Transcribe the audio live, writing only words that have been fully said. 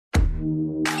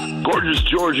Gorgeous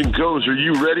George and Goes, are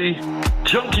you ready?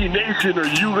 Junkie Nation, are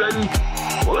you ready?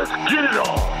 Well, let's get it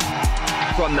on.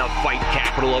 From the fight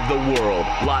capital of the world,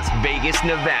 Las Vegas,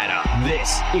 Nevada,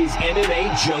 this is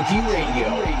MMA Junkie Radio.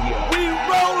 We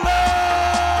rollin'!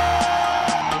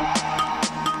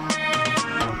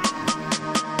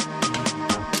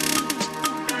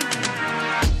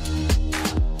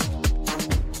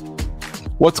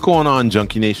 What's going on,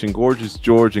 Junkie Nation? Gorgeous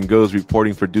George and Goes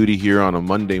reporting for duty here on a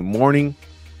Monday morning.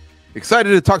 Excited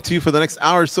to talk to you for the next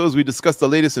hour or so as we discuss the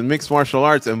latest in mixed martial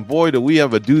arts. And boy, do we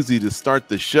have a doozy to start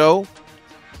the show.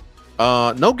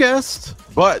 No guest,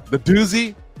 but the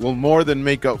doozy will more than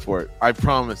make up for it. I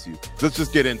promise you. Let's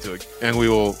just get into it and we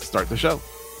will start the show.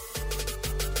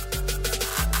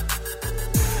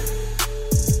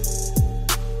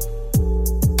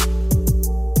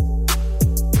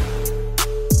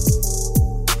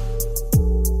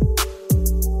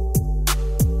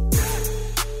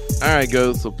 All right,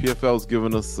 guys. So PFL's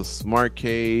given us the smart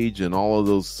cage and all of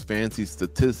those fancy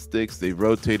statistics. They've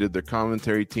rotated their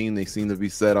commentary team. They seem to be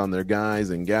set on their guys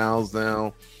and gals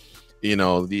now. You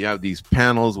know, you have these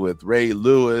panels with Ray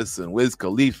Lewis and Wiz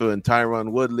Khalifa and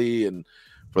Tyron Woodley. And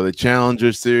for the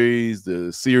Challenger Series,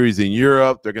 the series in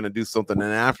Europe, they're going to do something in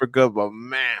Africa. But,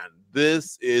 man,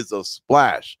 this is a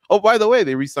splash. Oh, by the way,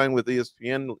 they re-signed with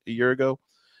ESPN a year ago.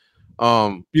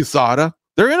 USADA.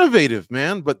 They're innovative,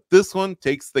 man, but this one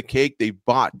takes the cake. They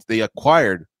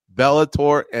acquired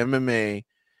Bellator MMA.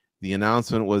 The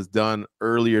announcement was done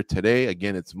earlier today.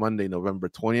 Again, it's Monday, November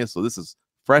 20th, so this is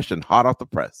fresh and hot off the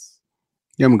press.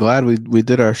 Yeah, I'm glad we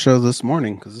did our show this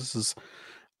morning because this is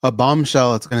a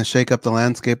bombshell. It's going to shake up the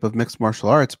landscape of mixed martial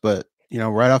arts, but, you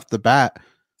know, right off the bat,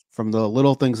 from the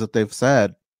little things that they've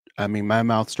said, I mean, my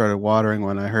mouth started watering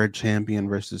when I heard champion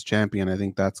versus champion. I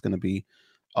think that's going to be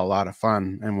a lot of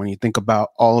fun. And when you think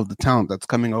about all of the talent that's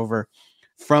coming over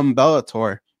from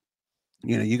Bellator,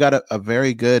 you know, you got a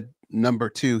very good number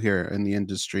two here in the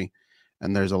industry.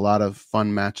 And there's a lot of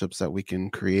fun matchups that we can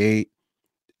create.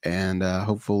 And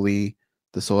hopefully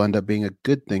this will end up being a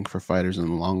good thing for fighters in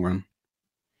the long run.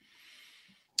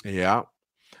 Yeah.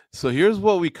 So here's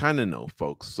what we kind of know,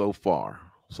 folks, so far.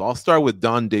 So I'll start with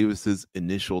Don Davis's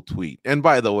initial tweet. And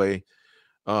by the way,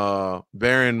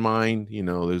 bear in mind, you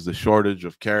know, there's a shortage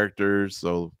of characters,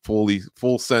 so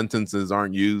full sentences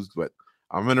aren't used, but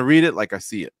I'm going to read it like I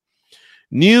see it.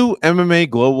 New MMA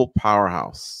global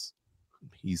powerhouse.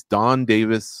 He's Don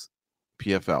Davis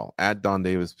PFL, at Don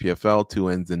Davis PFL, 2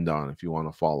 N's in Don, if you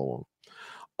want to follow him.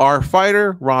 Our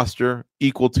fighter roster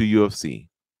equal to UFC,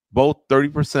 both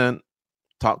 30%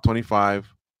 top 25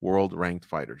 world ranked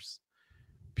fighters.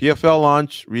 PFL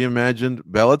launch reimagined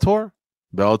Bellator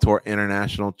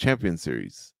International Champion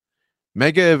Series.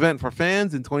 Mega event for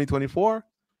fans in 2024.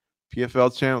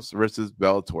 PFL champs versus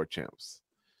Bellator champs.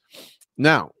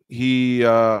 Now,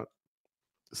 a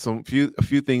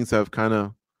few things have kind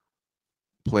of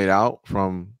played out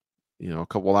from, you know, a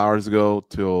couple hours ago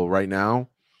till right now.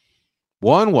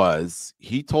 One was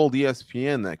he told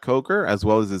ESPN that Coker, as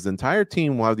well as his entire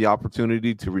team, will have the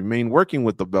opportunity to remain working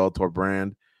with the Bellator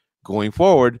brand going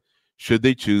forward, should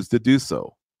they choose to do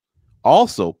so.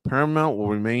 Also, Paramount will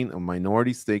remain a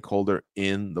minority stakeholder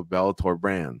in the Bellator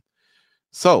brand.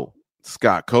 So,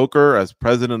 Scott Coker, as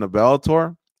president of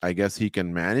Bellator, I guess he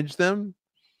can manage them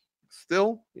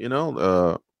still. You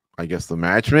know, I guess the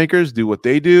matchmakers do what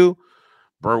they do.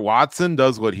 Burt Watson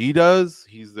does what he does.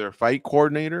 He's their fight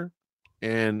coordinator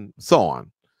and so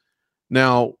on.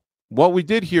 Now, what we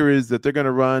did here is that they're going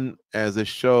to run as a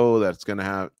show that's going to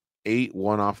have 8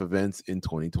 one-off events in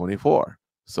 2024.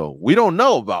 So, we don't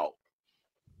know about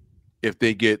if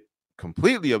they get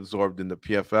completely absorbed in the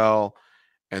PFL,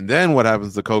 and then what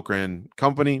happens to Coker and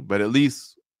company. But at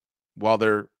least while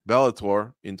they're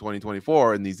Bellator in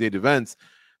 2024 in these 8 events,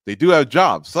 they do have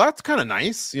jobs. So that's kind of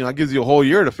nice. You know, it gives you a whole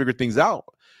year to figure things out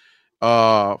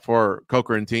for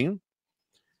Coker and team.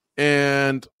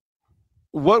 And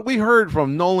what we heard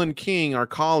from Nolan King, our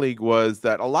colleague, was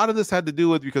that a lot of this had to do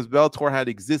with because Bellator had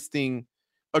existing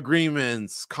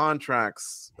agreements,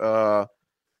 contracts,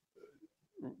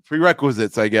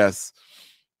 prerequisites, I guess,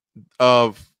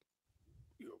 of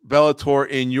Bellator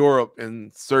in Europe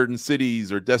and certain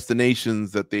cities or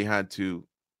destinations that they had to,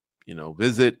 you know,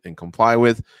 visit and comply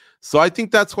with. So I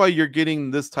think that's why you're getting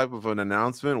this type of an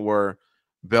announcement where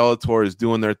Bellator is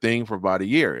doing their thing for about a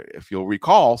year. If you'll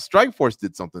recall, Strikeforce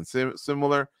did something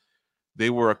similar. They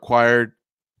were acquired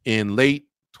in late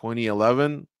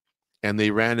 2011 and they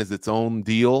ran as its own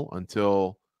deal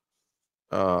until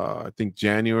I think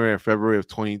January or February of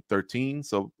 2013,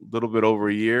 so a little bit over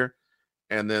a year.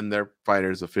 And then their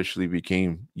fighters officially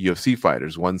became UFC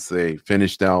fighters once they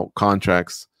finished out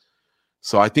contracts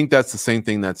So I think that's the same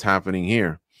thing that's happening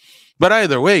here. But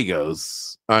either way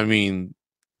goes, I mean,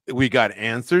 we got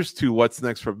answers to what's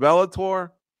next for Bellator,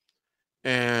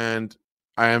 and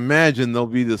I imagine there'll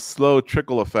be this slow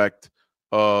trickle effect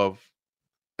of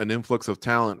an influx of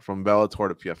talent from Bellator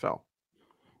to PFL.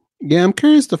 Yeah, I'm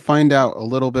curious to find out a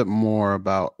little bit more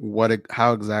about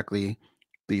how exactly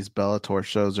these Bellator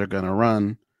shows are going to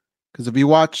run. Because if you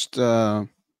watched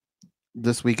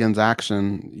this weekend's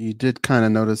action, you did kind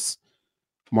of notice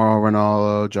Mauro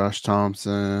Ranallo, Josh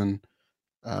Thompson,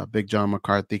 Big John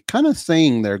McCarthy kind of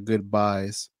saying their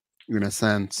goodbyes in a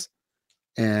sense.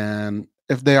 And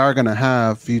if they are going to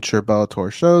have future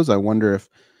Bellator shows, I wonder if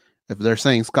they're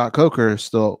saying Scott Coker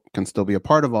can still be a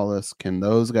part of all this, can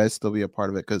those guys still be a part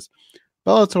of it? Because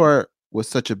Bellator was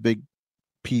such a big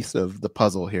piece of the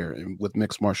puzzle here with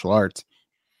mixed martial arts.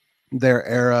 Their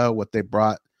era, what they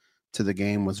brought to the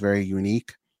game was very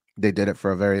unique. They did it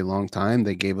for a very long time.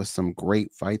 They gave us some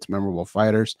great fights, memorable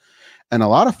fighters, and a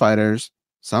lot of fighters,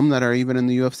 some that are even in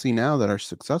the UFC now that are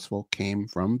successful, came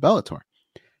from Bellator.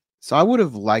 So I would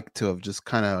have liked to have just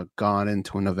kind of gone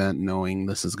into an event knowing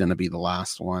this is going to be the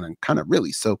last one and kind of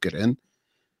really soak it in.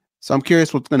 So I'm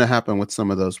curious what's going to happen with some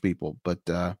of those people.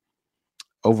 But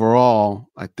overall,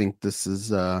 I think this is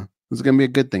going to be a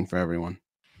good thing for everyone.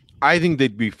 I think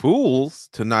they'd be fools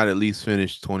to not at least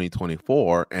finish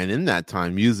 2024 and in that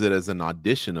time use it as an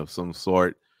audition of some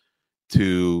sort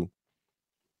to,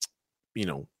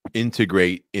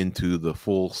 integrate into the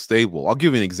full stable. I'll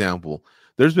give you an example.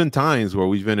 There's been times where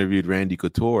we've interviewed Randy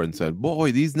Couture and said,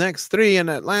 boy, these next 3 in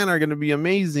Atlanta are going to be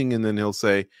amazing. And then he'll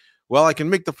say, well, I can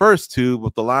make the first 2,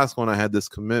 but the last one I had this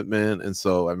commitment. And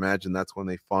so I imagine that's when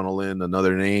they funnel in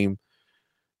another name,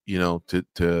 to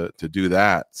do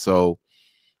that. So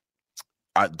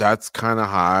that's kind of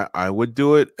how I would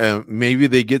do it. And maybe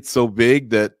they get so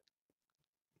big that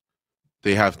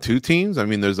they have 2 teams. I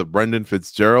mean, there's a Brendan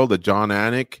Fitzgerald, a John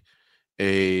Anik,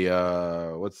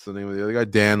 what's the name of the other guy?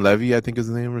 Dan Levy, I think is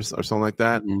his name, or something like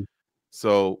that. Mm-hmm.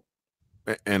 So,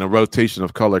 and a rotation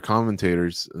of color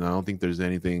commentators, and I don't think there's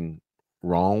anything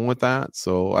wrong with that.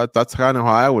 So that's kind of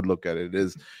how I would look at it.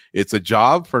 It's a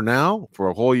job for now, for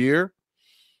a whole year,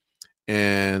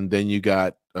 and then you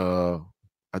got an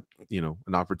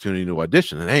opportunity to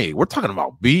audition. And hey, we're talking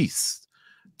about beasts.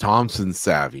 Thompson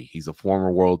savvy. He's a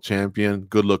former world champion,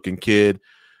 good-looking kid.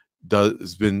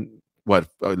 Has been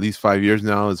at least 5 years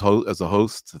now as a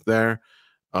host there.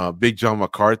 Big John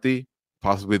McCarthy,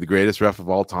 possibly the greatest ref of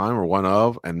all time, or one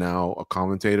of, and now a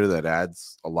commentator that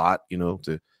adds a lot,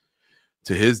 to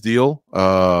his deal.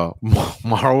 Mauro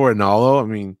Ranallo, I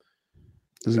mean,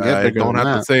 I don't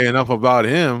have to say enough about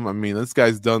him. I mean, this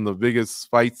guy's done the biggest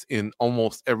fights in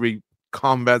almost every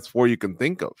combat sport you can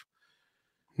think of.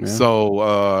 Yeah. So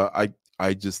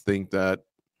I just think that,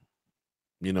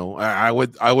 I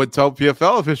would tell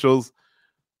PFL officials,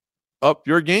 up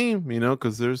your game,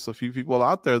 because there's a few people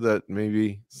out there that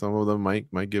maybe some of them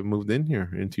might get moved in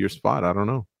here into your spot. I don't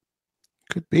know.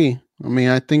 Could be. I mean,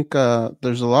 I think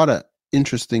there's a lot of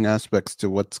interesting aspects to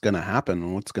what's going to happen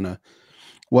and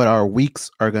what our weeks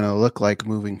are going to look like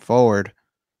moving forward.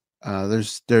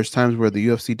 There's times where the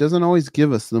UFC doesn't always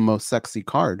give us the most sexy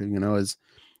card.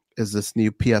 Is this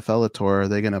new PFL tour? Are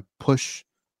they going to push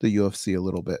the UFC a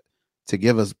little bit to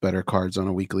give us better cards on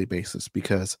a weekly basis?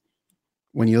 Because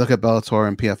when you look at Bellator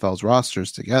and PFL's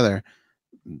rosters together,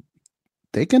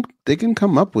 they can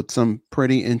come up with some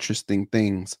pretty interesting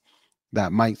things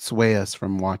that might sway us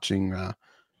from watching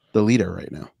the leader right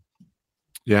now.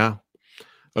 Yeah,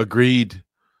 agreed.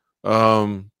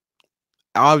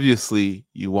 Obviously,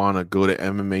 you want to go to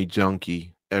MMA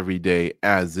Junkie every day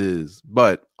as is,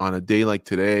 but on a day like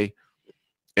today,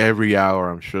 every hour,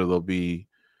 I'm sure there'll be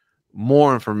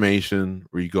more information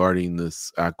regarding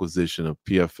this acquisition of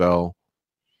Bellator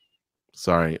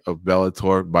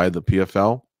by the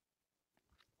PFL.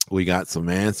 We got some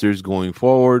answers going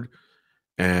forward,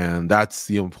 and that's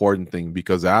the important thing,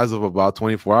 because as of about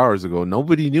 24 hours ago,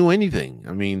 nobody knew anything.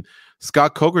 I mean,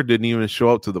 Scott Coker didn't even show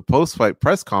up to the post-fight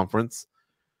press conference,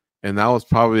 and that was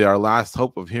probably our last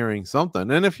hope of hearing something.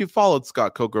 And if you followed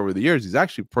Scott Coker over the years, he's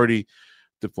actually pretty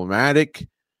diplomatic.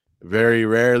 Very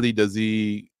rarely does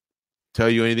he tell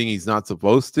you anything he's not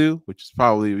supposed to, which is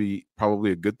probably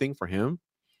a good thing for him.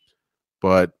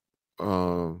 But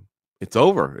it's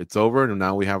over. It's over, and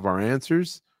now we have our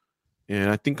answers.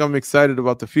 And I think I'm excited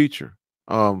about the future.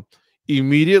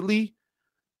 Immediately,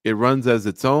 it runs as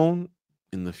its own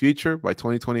in the future by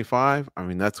 2025. I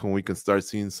mean, that's when we can start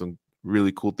seeing some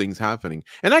really cool things happening.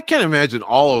 And I can't imagine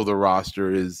all of the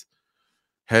roster is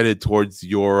headed towards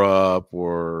Europe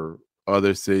or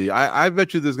other city. I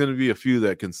bet you there's going to be a few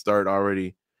that can start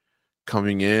already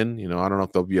coming in. You know, I don't know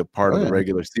if they'll be a part of the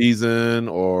regular season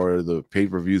or the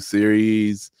pay-per-view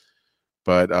series,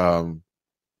 but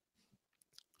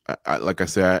like I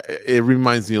said, it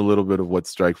reminds me a little bit of what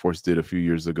Strikeforce did a few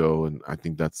years ago, and I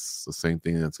think that's the same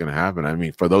thing that's going to happen. I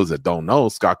mean, for those that don't know,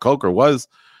 Scott Coker was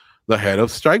the head of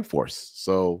Strikeforce,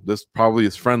 so this probably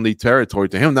is friendly territory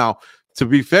to him. Now, to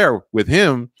be fair with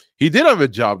him, he did have a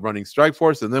job running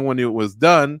Strikeforce, and then when it was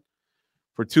done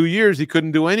for 2 years, he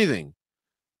couldn't do anything,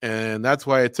 and that's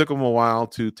why it took him a while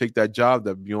to take that job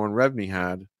that Bjorn Rebney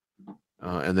had.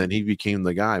 And then he became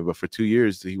the guy, but for 2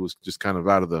 years he was just kind of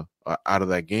out of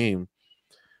that game.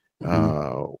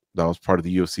 That was part of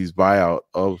the UFC's buyout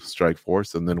of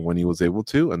Strikeforce, and then when he was able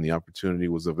to, and the opportunity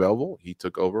was available, he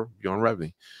took over Bjorn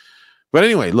Rebney. But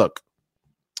anyway, look,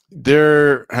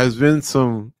 there has been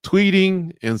some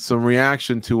tweeting and some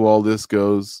reaction to all this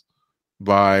goes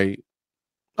by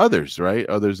others, right?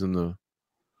 Others in the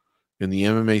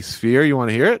MMA sphere. You want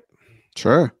to hear it?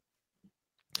 Sure.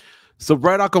 So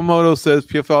Brett Okamoto says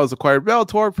PFL has acquired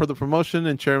Bellator for the promotion,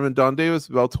 and Chairman Don Davis.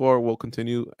 Bellator will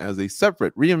continue as a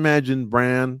separate, reimagined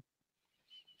brand.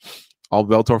 All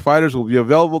Bellator fighters will be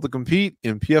available to compete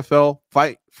in PFL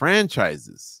fight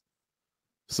franchises.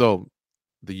 So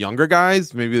the younger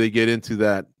guys, maybe they get into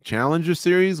that Challenger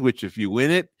Series, which if you win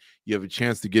it, you have a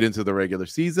chance to get into the regular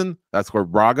season. That's where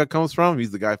Braga comes from. He's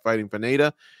the guy fighting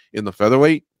Pineda in the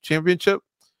featherweight championship.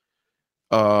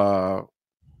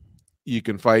 You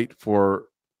can fight for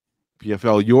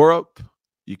PFL Europe.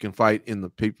 You can fight in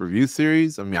the pay-per-view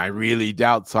series. I mean, I really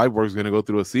doubt Cyborg's going to go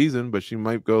through a season, but she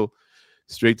might go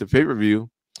straight to pay-per-view.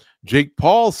 Jake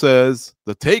Paul says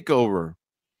the takeover.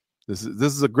 This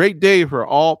is a great day for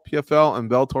all PFL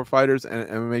and Bellator fighters and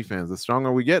MMA fans. The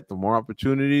stronger we get, the more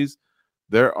opportunities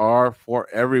there are for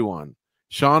everyone.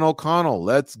 Sean O'Connell,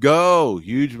 let's go.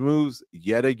 Huge moves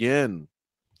yet again.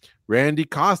 Randy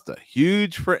Costa,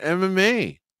 huge for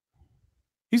MMA.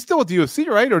 He's still with the UFC,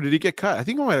 right? Or did he get cut? I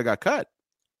think he might have got cut.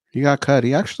 He got cut.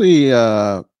 He actually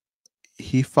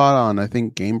he fought on, I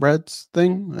think, Gamebred's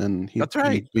thing, and he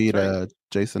beat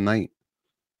Jason Knight.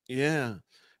 Yeah.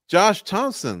 Josh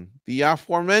Thompson, the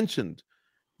aforementioned.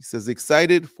 He says,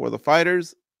 excited for the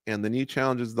fighters and the new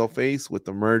challenges they'll face with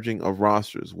the merging of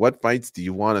rosters. What fights do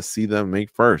you want to see them make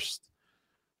first?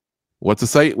 What's a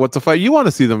fight you want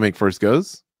to see them make first,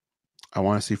 Goes? I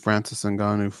want to see Francis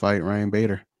Ngannou fight Ryan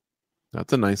Bader.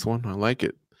 That's a nice one. I like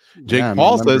it. Jake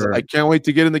Paul says, I can't wait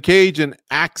to get in the cage and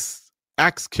axe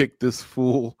kick this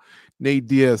fool, Nate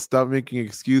Diaz. Stop making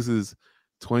excuses.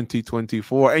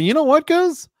 2024. And you know what,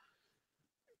 guys?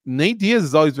 Nate Diaz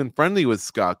has always been friendly with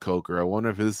Scott Coker. I wonder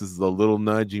if this is the little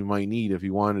nudge he might need if he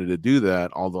wanted to do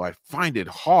that. Although I find it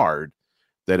hard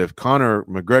that if Conor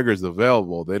McGregor's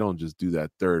available, they don't just do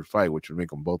that third fight, which would make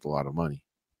them both a lot of money.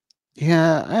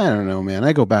 Yeah, I don't know, man.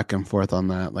 I go back and forth on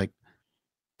that. Like,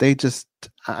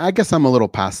 I guess I'm a little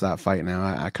past that fight now.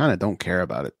 I kind of don't care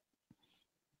about it.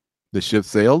 The ship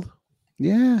sailed?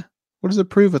 Yeah. What does it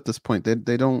prove at this point?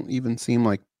 They don't even seem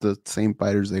like the same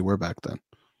fighters they were back then.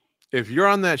 If you're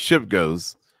on that ship,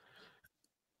 Goes,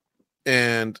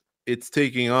 and it's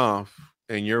taking off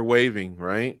and you're waving,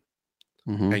 right?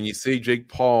 Mm-hmm. And you see Jake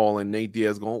Paul and Nate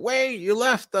Diaz going, wait, you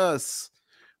left us.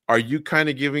 Are you kind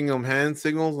of giving them hand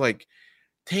signals like,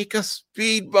 take a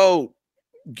speedboat?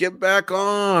 Get back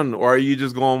on, or are you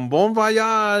just going bon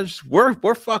voyage? We're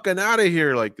fucking out of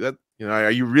here, like that. You know,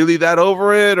 are you really that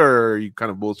over it, or are you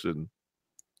kind of bullshitting?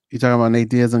 You talking about Nate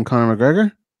Diaz and Conor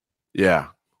McGregor? Yeah.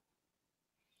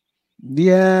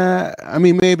 I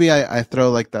mean, maybe I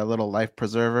throw like that little life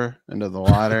preserver into the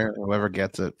water. Whoever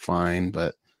gets it, fine.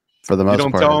 But for the most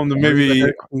part, you don't tell them to maybe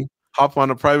hop on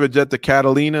a private jet to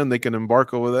Catalina and they can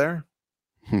embark over there.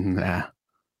 Nah.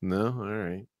 No, all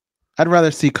right. I'd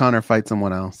rather see Conor fight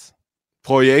someone else.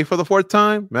 Poirier for the fourth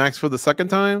time, Max for the second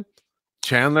time,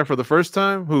 Chandler for the first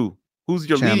time. Who's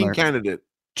your leading candidate?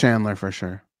 Chandler for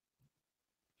sure.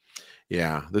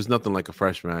 Yeah, there's nothing like a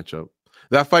fresh matchup.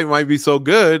 That fight might be so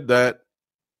good that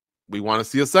we want to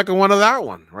see a second one of that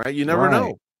one, right? You never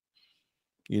know.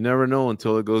 You never know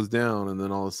until it goes down, and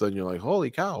then all of a sudden you're like,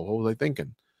 holy cow, what was I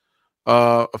thinking?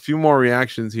 A few more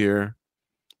reactions here.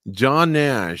 John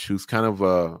Nash, who's kind of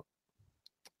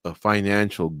a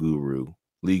financial guru,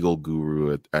 legal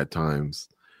guru at times,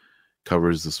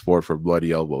 covers the sport for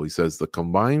Bloody Elbow. He says the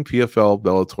combined PFL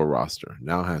Bellator roster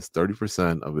now has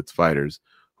 30% of its fighters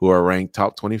who are ranked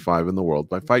top 25 in the world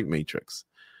by Fight Matrix.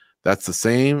 That's the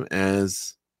same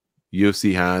as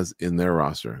UFC has in their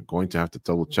roster. I'm going to have to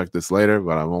double check this later,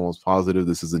 but I'm almost positive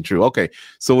this isn't true. Okay,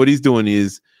 so what he's doing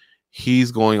is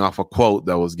he's going off a quote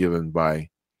that was given by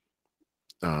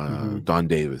Don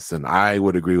Davis, and I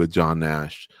would agree with John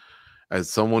Nash. as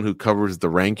someone who covers the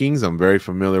rankings, I'm very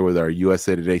familiar with our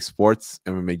USA Today Sports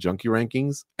MMA Junkie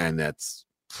rankings, and that's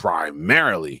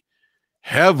primarily,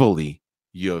 heavily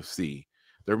UFC.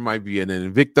 There might be an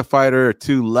Invicta fighter or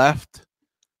two left,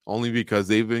 only because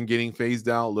they've been getting phased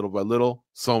out little by little.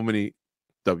 So many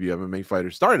WMMA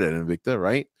fighters started at Invicta,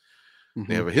 right? Mm-hmm.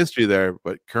 They have a history there,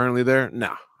 but currently there,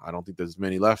 nah, I don't think there's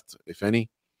many left, if any.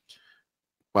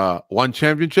 One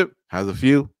Championship has a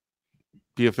few.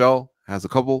 PFL has a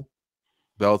couple.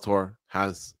 Bellator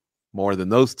has more than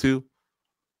those two.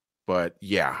 But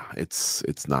yeah, it's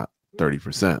not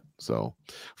 30%. So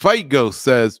Fight Ghost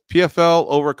says PFL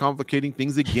overcomplicating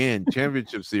things again.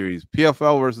 Championship series,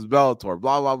 PFL versus Bellator,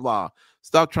 blah blah blah.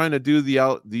 Stop trying to do the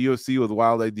UFC with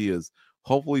wild ideas.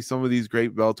 Hopefully some of these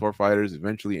great Bellator fighters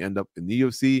eventually end up in the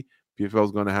UFC. PFL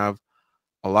is going to have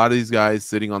a lot of these guys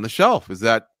sitting on the shelf.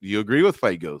 Do you agree with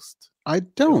Fight Ghost? I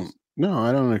don't. No,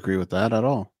 I don't agree with that at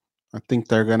all. I think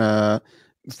they're gonna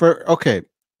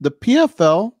the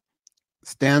PFL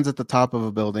stands at the top of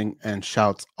a building and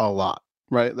shouts a lot,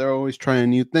 right? They're always trying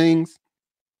new things.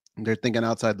 They're thinking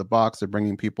outside the box. They're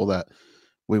bringing people that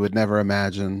we would never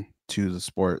imagine to the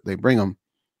sport. They bring them,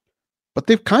 but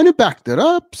they've kind of backed it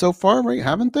up so far, right?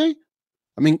 Haven't they?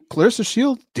 I mean, Clarissa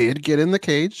Shields did get in the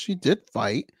cage. She did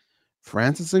fight.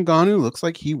 Francis Ngannou looks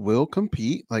like he will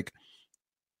compete. Like,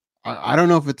 I don't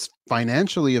know if it's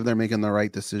financially if they're making the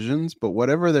right decisions, but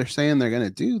whatever they're saying they're going to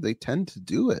do, they tend to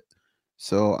do it.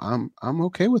 So I'm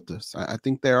okay with this. I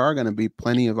think there are going to be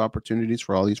plenty of opportunities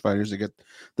for all these fighters to get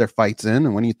their fights in.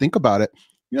 And when you think about it,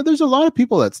 there's a lot of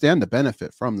people that stand to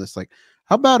benefit from this. Like,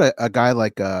 how about a guy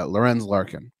like Lorenz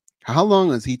Larkin? How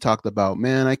long has he talked about,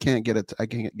 man, I can't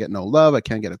get no love. I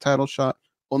can't get a title shot.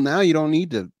 Well, now you don't need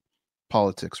to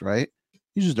politics, right?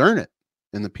 You just earn it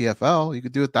in the PFL. You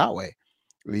could do it that way.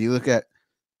 You look at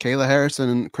Kayla Harrison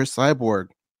and Chris Cyborg.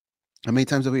 How many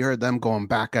times have we heard them going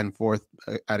back and forth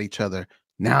at each other?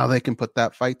 Now they can put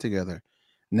that fight together.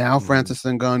 Now Francis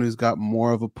Ngannou's got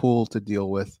more of a pool to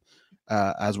deal with.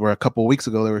 As we're a couple of weeks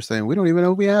ago, they were saying, we don't even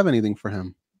know if we have anything for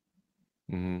him.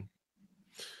 Mm-hmm.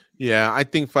 Yeah, I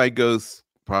think Fight Ghost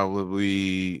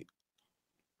probably,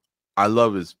 I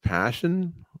love his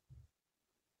passion.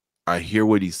 I hear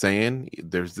what he's saying.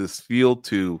 There's this feel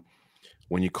to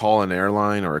when you call an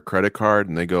airline or a credit card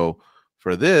and they go,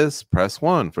 for this, press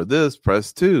 1. For this,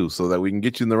 press 2, so that we can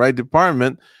get you in the right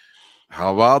department.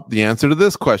 How about the answer to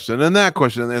this question and that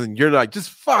question? And you're like,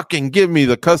 just fucking give me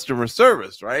the customer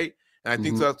service, right? And I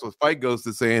think that's what Fight Ghost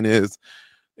is saying is,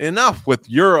 enough with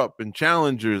Europe and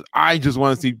challengers. I just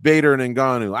want to see Bader and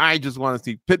Ngannou. I just want to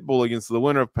see Pitbull against the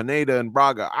winner of Pineda and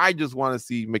Braga. I just want to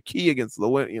see McKee against the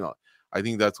winner. I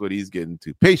think that's what he's getting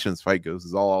to. Patience, Fight Ghost,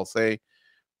 is all I'll say.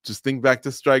 Just think back to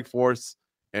Strikeforce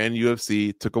and UFC.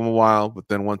 It took them a while, but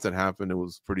then once it happened, it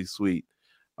was pretty sweet.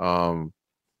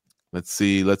 Let's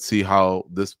see how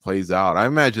this plays out. I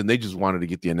imagine they just wanted to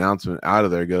get the announcement out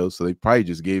of there, so they probably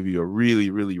just gave you a really,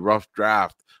 really rough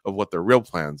draft of what their real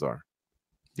plans are.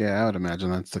 Yeah, I would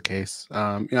imagine that's the case.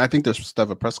 I think they're supposed to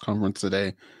have a press conference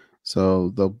today, so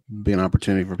there'll be an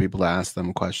opportunity for people to ask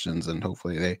them questions, and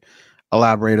hopefully they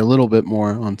elaborate a little bit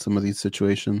more on some of these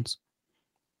situations.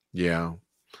 Yeah,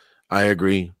 I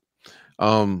agree.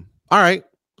 All right.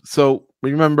 So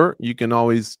remember, you can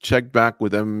always check back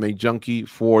with MMA Junkie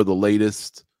for the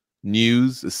latest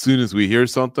news. As soon as we hear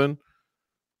something,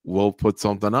 we'll put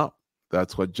something up.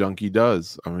 That's what Junkie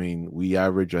does. I mean, we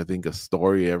average, I think, a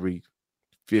story every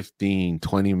 15,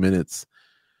 20 minutes.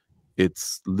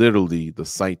 It's literally the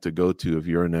site to go to if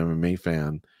you're an MMA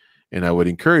fan. And I would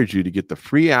encourage you to get the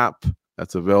free app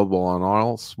that's available on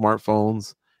all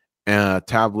smartphones and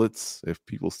tablets, if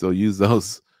people still use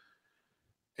those.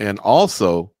 And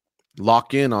also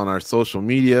lock in on our social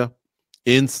media,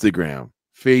 Instagram,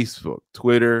 Facebook,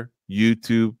 Twitter,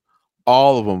 YouTube,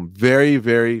 all of them very,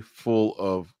 very full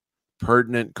of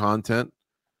pertinent content.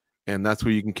 And that's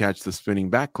where you can catch the Spinning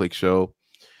Back Click show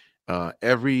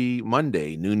every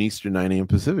Monday, noon Eastern, 9 a.m.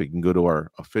 Pacific. You can go to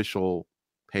our official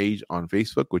page on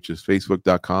Facebook, which is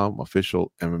facebook.com,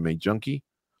 official MMA Junkie,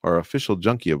 or official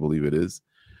Junkie, I believe it is.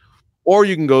 Or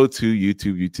you can go to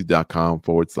YouTube,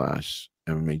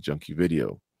 youtube.com/MMA Junkie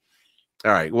video.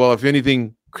 All right. Well, if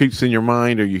anything creeps in your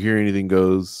mind or you hear anything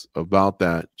goes about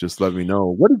that, just let me know.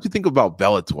 What did you think about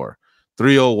Bellator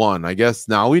 301? I guess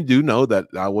now we do know that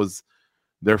was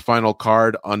their final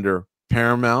card under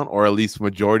Paramount, or at least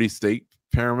majority stake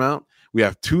Paramount. We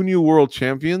have 2 new world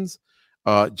champions.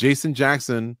 Jason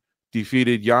Jackson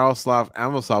defeated Yaroslav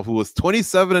Amosov, who was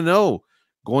 27-0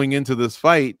 going into this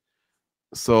fight.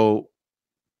 So,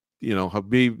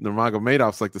 Habib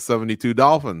Nurmagomedov's like the 72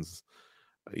 Dolphins.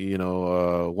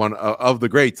 one of the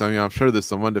greats. I mean, I'm sure there's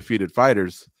some undefeated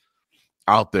fighters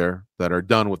out there that are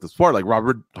done with the sport, like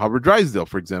Robert Drysdale,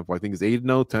 for example. I think he's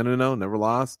 8-0, 10-0, never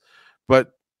lost.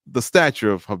 But the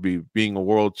stature of Habib being a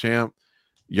world champ,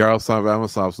 Yaroslav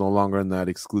Amosov's no longer in that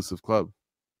exclusive club.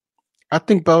 I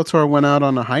think Bellator went out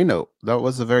on a high note. That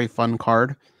was a very fun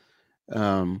card.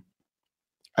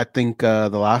 I think the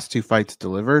last two fights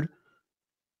delivered.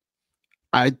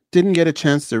 I didn't get a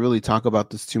chance to really talk about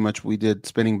this too much. We did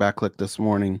Spinning Back Click this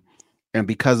morning, and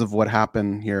because of what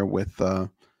happened here with the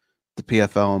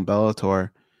PFL and Bellator,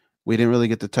 we didn't really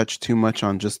get to touch too much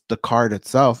on just the card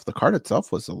itself. The card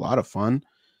itself was a lot of fun.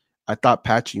 I thought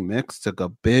Patchy Mix took a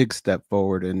big step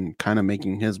forward in kind of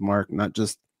making his mark, not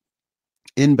just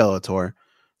in Bellator,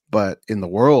 but in the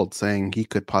world, saying he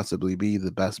could possibly be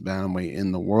the best bantamweight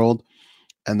in the world.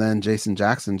 And then Jason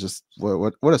Jackson, just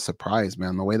what a surprise,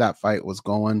 man. The way that fight was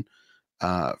going,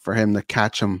 for him to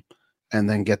catch him and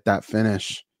then get that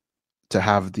finish, to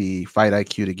have the fight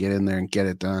IQ to get in there and get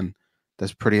it done.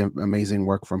 That's pretty amazing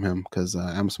work from him, because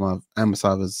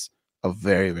Amosov is a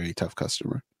very, very tough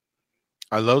customer.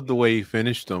 I love the way he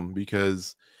finished him,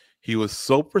 because he was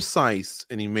so precise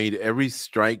and he made every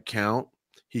strike count.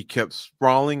 He kept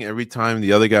sprawling every time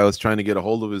the other guy was trying to get a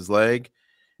hold of his leg,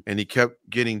 and he kept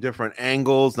getting different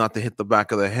angles, not to hit the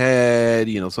back of the head.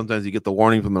 Sometimes you get the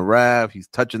warning from the ref. He's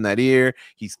touching that ear.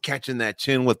 He's catching that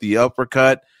chin with the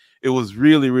uppercut. It was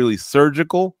really, really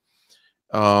surgical.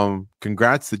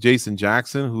 Congrats to Jason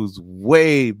Jackson, who's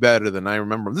way better than I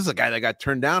remember. This is a guy that got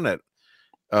turned down at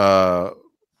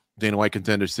Dana White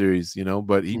Contender Series,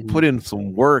 but he put in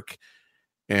some work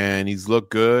and he's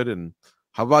looked good. And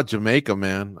how about Jamaica,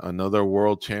 man? Another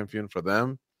world champion for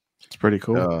them. It's pretty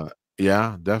cool.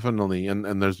 Yeah, definitely.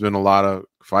 And there's been a lot of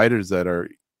fighters that are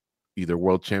either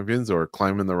world champions or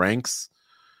climbing the ranks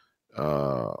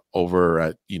over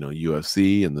at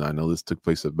UFC, and I know this took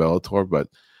place at Bellator, but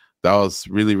that was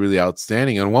really, really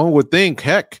outstanding. And one would think,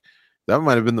 heck, that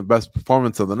might have been the best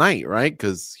performance of the night, right?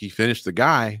 Because he finished the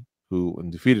guy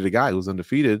and defeated a guy who was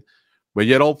undefeated, but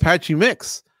yet old Patchy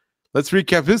Mix. Let's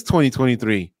recap his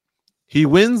 2023. He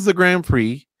wins the Grand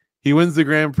Prix. He wins the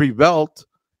Grand Prix belt.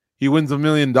 He wins $1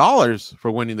 million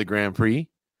for winning the Grand Prix.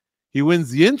 He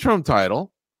wins the interim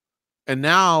title. And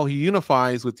now he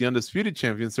unifies with the undisputed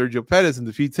champion, Sergio Pettis, and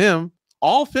defeats him.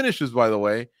 All finishes, by the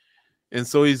way. And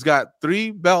so he's got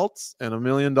 3 belts and $1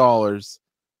 million.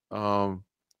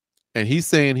 And he's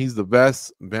saying he's the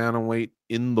best bantamweight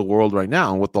in the world right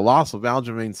now. And with the loss of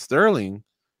Aljamain Sterling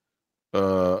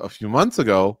a few months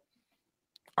ago,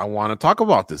 I want to talk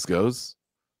about this, Goes.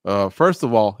 First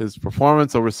of all, his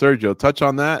performance over Sergio. Touch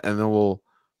on that, and then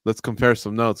let's compare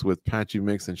some notes with Patchy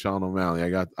Mix and Sean O'Malley.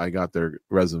 I got their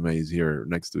resumes here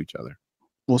next to each other.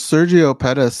 Well, Sergio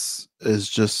Pettis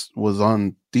was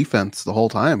on defense the whole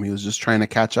time. He was just trying to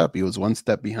catch up. He was one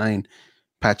step behind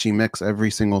Patchy Mix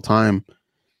every single time.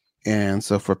 And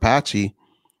so for Patchy,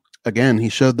 again, he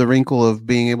showed the wrinkle of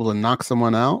being able to knock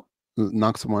someone out,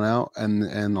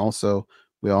 and also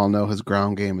we all know his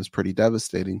ground game is pretty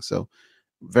devastating. So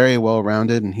very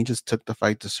well-rounded, and he just took the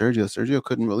fight to Sergio. Sergio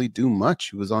couldn't really do much.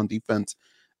 He was on defense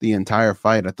the entire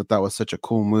fight. I thought that was such a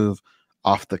cool move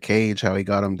off the cage, how he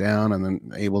got him down and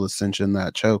then able to cinch in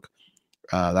that choke.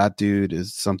 That dude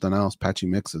is something else. Patchy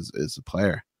Mix is a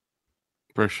player.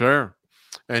 For sure.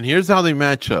 And here's how they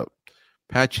match up.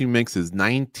 Patchy Mix is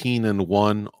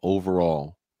 19-1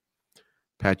 overall.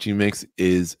 Patchy Mix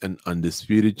is an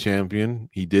undisputed champion.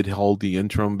 He did hold the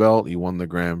interim belt. He won the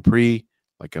Grand Prix,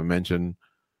 like I mentioned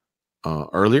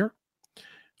earlier.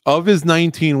 Of his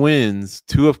 19 wins,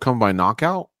 2 have come by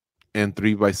knockout and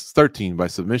 13 by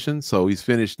submission. So he's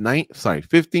finished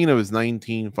 15 of his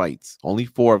 19 fights. Only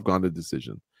 4 have gone to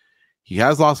decision. He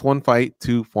has lost 1 fight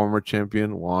to former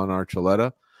champion Juan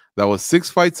Archuleta. That was 6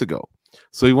 fights ago.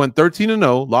 So he went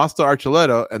 13-0, lost to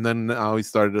Archuleta, and then now he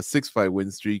started a 6-fight win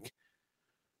streak,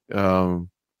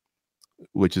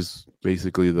 which is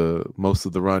basically the most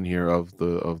of the run here of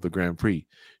the Grand Prix.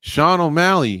 Sean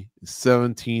O'Malley is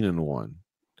 17-1.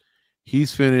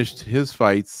 He's finished his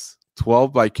fights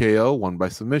 12 by KO, 1 by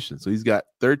submission. So he's got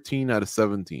 13 out of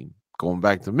 17. Going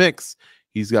back to Mix,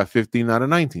 he's got 15 out of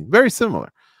 19. Very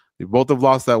similar. They both have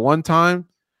lost at one time.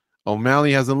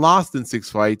 O'Malley hasn't lost in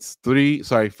 6 fights.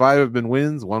 5 have been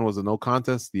wins. 1 was a no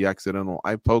contest, the accidental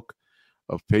eye poke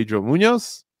of Pedro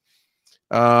Munoz.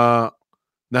 Now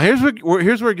here's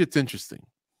where it gets interesting.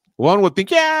 One would think,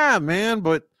 yeah, man,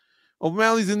 but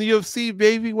O'Malley's in the UFC,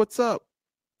 baby. What's up?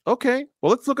 Okay,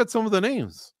 well, let's look at some of the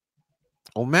names.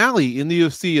 O'Malley in the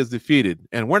UFC is defeated,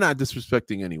 and we're not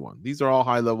disrespecting anyone. These are all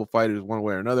high-level fighters one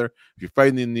way or another. If you're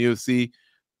fighting in the UFC,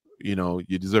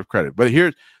 you deserve credit. But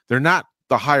here, they're not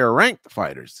the higher ranked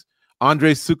fighters.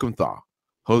 Andres Sukumthaw,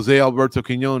 Jose Alberto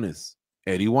Quinones,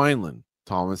 Eddie Wineland,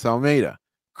 Thomas Almeida,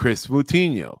 Chris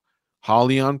Moutinho,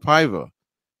 Julian Paiva,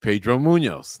 Pedro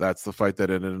Munoz. That's the fight that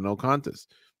ended in no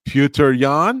contest. Petr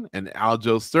Yan and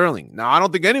Aljo Sterling. Now, I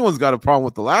don't think anyone's got a problem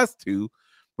with the last two,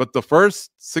 but the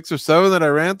first 6 or 7 that I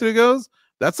ran through goes,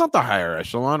 that's not the higher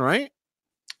echelon, right?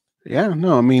 Yeah,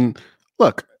 no, I mean,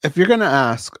 look, if you're gonna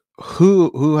ask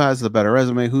who has the better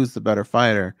resume, who's the better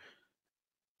fighter,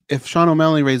 if Sean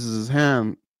O'Malley raises his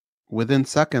hand, within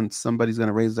seconds, somebody's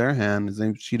gonna raise their hand. His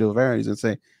name's Cheeto Vera. He's gonna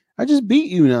say, I just beat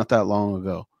you not that long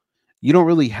ago. You don't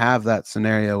really have that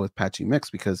scenario with Patchy Mix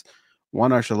because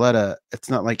Juan Archuleta, it's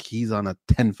not like he's on a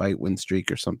 10-fight win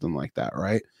streak or something like that,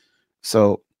 right?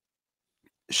 So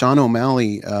Sean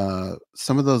O'Malley,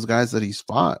 some of those guys that he's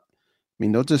fought, I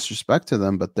mean, no disrespect to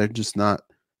them, but they're just not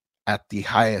at the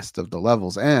highest of the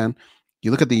levels. And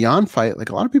you look at the Yan fight, like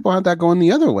a lot of people had that going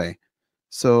the other way.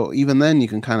 So even then you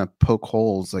can kind of poke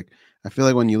holes. Like I feel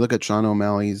like when you look at Sean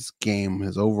O'Malley's game,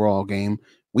 his overall game,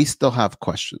 we still have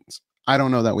questions. I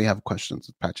don't know that we have questions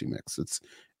with Patchy Mix. It's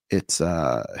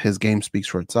his game speaks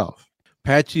for itself.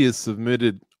 Patchy has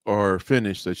submitted or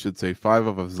finished, I should say, 5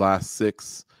 of his last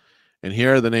 6. And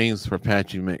here are the names for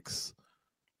Patchy Mix.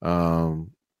 I'll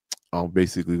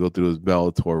basically go through his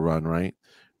Bellator run, right?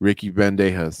 Ricky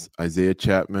Bandejas, Isaiah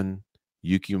Chapman,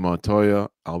 Yuki Montoya,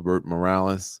 Albert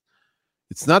Morales.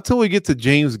 It's not till we get to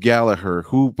James Gallagher,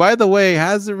 who, by the way,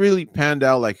 hasn't really panned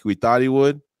out like we thought he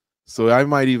would. So I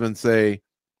might even say,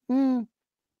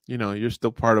 you're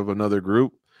still part of another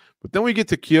group. But then we get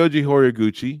to Kyoji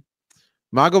Horiguchi,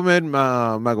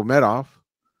 Magomedov,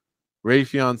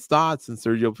 Rafion Stotts, and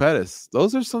Sergio Pettis.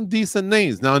 Those are some decent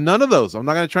names. Now, none of those, I'm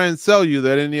not going to try and sell you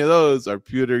that any of those are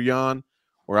Petr Yan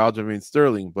or Aljamain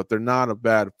Sterling, but they're not a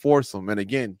bad foursome. And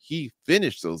again, he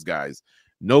finished those guys.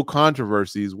 No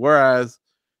controversies, whereas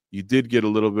you did get a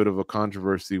little bit of a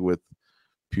controversy with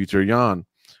Petr Yan.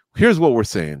 Here's what we're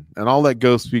saying, and I'll let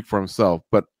Go speak for himself,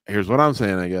 but here's what I'm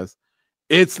saying, I guess.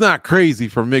 It's not crazy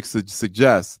for Mix to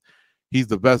suggest he's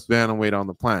the best bantamweight on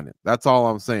the planet. That's all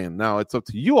I'm saying. Now, it's up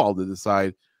to you all to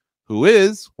decide who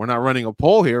is. We're not running a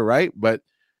poll here, right? But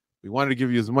we wanted to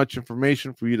give you as much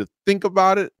information for you to think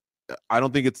about it. I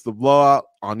don't think it's the blowout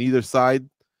on either side.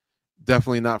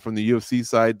 Definitely not from the UFC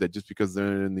side, that just because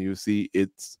they're in the UFC,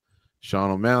 it's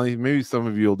Sean O'Malley. Maybe some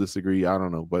of you will disagree. I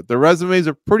don't know. But their resumes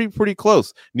are pretty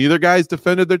close. Neither guy's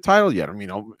defended their title yet. I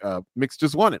mean, Mix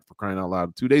just won it, for crying out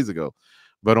loud, 2 days ago.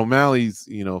 But O'Malley's,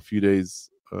 a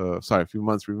few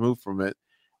months removed from it.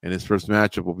 And his first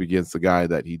matchup will be against the guy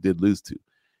that he did lose to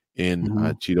in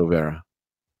Cheeto Vera.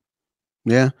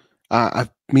 Yeah.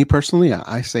 Me personally,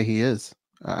 I say he is.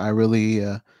 I really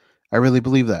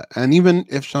believe that. And even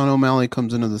if Sean O'Malley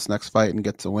comes into this next fight and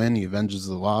gets a win, he avenges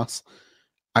the loss,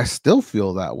 I still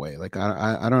feel that way. Like,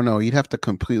 I don't know. He'd have to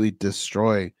completely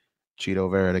destroy Cheeto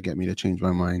Vera to get me to change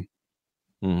my mind.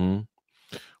 Mm-hmm.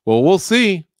 Well, we'll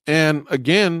see. And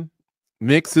again,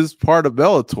 Mix is part of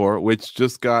Bellator, which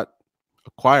just got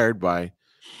acquired by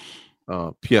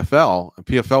PFL. And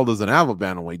PFL doesn't have a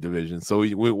bantamweight division. So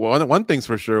one thing's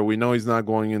for sure, we know he's not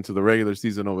going into the regular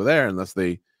season over there unless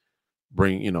they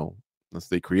unless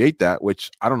they create that,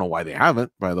 which I don't know why they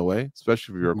haven't, by the way,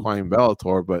 especially if you're acquiring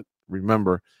Bellator. But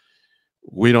remember,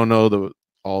 we don't know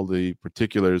all the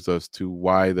particulars as to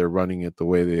why they're running it the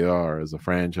way they are as a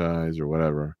franchise or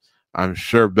whatever. I'm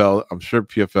sure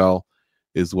PFL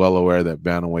is well aware that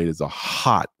bantamweight is a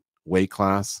hot weight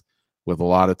class with a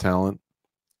lot of talent.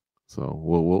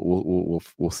 So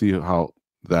we'll see how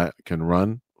that can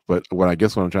run. But what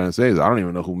I'm trying to say is I don't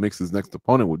even know who Mix's next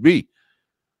opponent would be.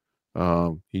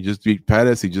 He just beat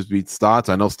Pettis. He just beat Stotts.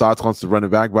 I know Stotts wants to run it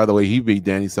back. By the way, he beat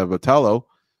Danny Sabatello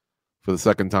for the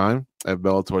second time at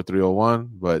Bellator 301.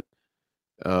 But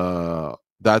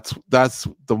that's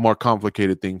the more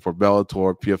complicated thing for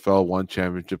Bellator. PFL won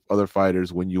championship. Other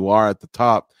fighters, when you are at the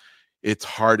top, it's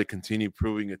hard to continue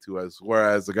proving it to us.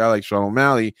 Whereas a guy like Sean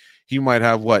O'Malley, he might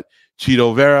have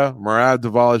Cheeto Vera, Murad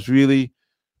Dvalishvili,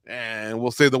 and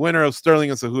we'll say the winner of Sterling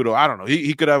and Cejudo. I don't know.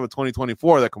 He could have a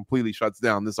 2024 that completely shuts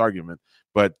down this argument.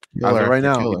 But as of right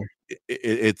now,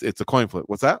 it's a coin flip.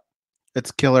 What's that?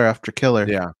 It's killer after killer.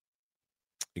 Yeah,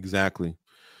 exactly.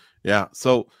 Yeah.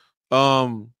 So,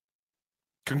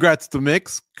 congrats to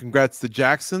Mix. Congrats to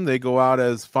Jackson. They go out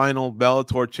as final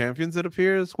Bellator champions, it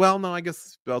appears. Well, no, I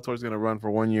guess Bellator is going to run for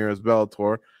 1 year as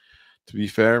Bellator. To be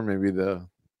fair,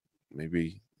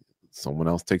 maybe someone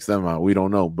else takes them out. We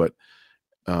don't know, but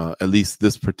at least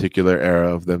this particular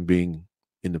era of them being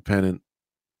independent,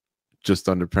 just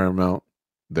under Paramount,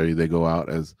 there they go out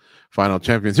as final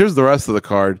champions. Here's the rest of the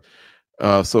card.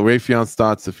 So Rafion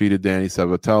Stotts defeated Danny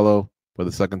Sabatello, for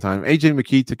the second time. AJ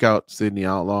McKee took out Sidney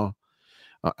Outlaw.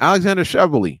 Alexander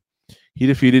Shabali, he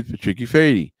defeated Patricky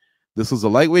Fady. This was a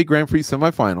lightweight Grand Prix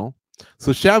semifinal.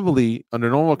 So Shabali, under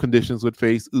normal conditions, would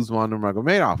face Usman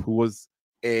Nurmagomedov, who was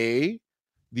A,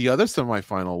 the other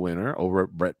semifinal winner over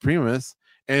Brett Primus,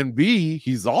 and B,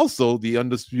 he's also the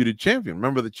undisputed champion.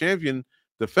 Remember, the champion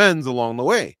defends along the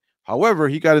way. However,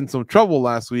 he got in some trouble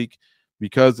last week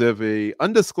because of a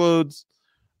undisclosed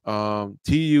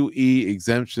TUE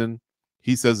exemption.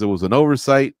 He says it was an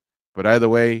oversight, but either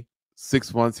way,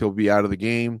 6 months he'll be out of the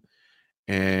game,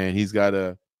 and he's got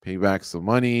to pay back some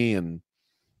money and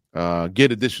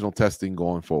get additional testing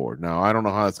going forward. Now, I don't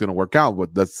know how it's going to work out, but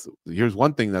here's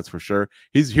one thing that's for sure.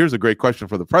 Here's a great question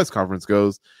for the press conference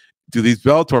goes, do these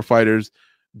Bellator fighters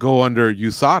go under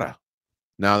USADA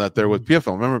now that they're with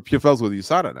PFL? Remember, PFL's with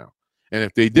USADA now. And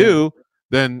if they do,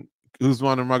 then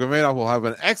Usman Nurmagomedov will have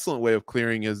an excellent way of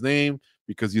clearing his name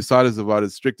because USADA is about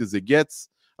as strict as it gets.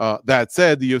 That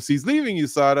said, the UFC's leaving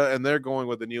USADA and they're going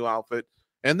with a new outfit.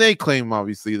 And they claim,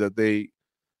 obviously, that they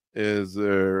is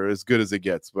as good as it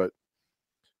gets, but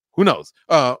who knows?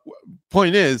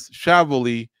 Point is,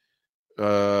 Shabali,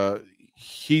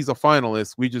 he's a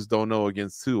finalist. We just don't know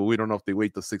against who. We don't know if they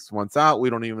wait the 6 months out. We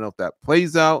don't even know if that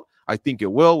plays out. I think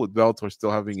it will, with Bellator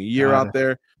still having a year out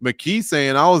there. McKee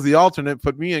saying, I was the alternate,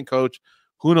 put me in, coach.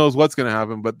 Who knows what's going to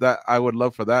happen, but that I would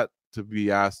love for that to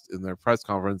be asked in their press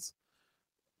conference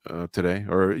today.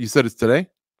 Or you said it's today?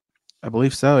 I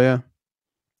believe so, yeah.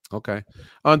 Okay.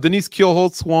 Denise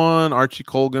Kielholtz won. Archie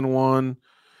Colgan won.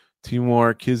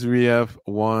 Timur Kizriev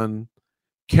won.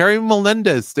 Carrie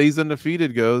Melendez stays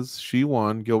undefeated, goes. She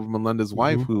won. Gilbert Melendez's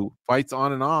wife, who fights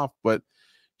on and off, but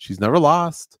she's never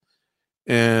lost.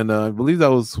 And I believe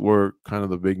those were kind of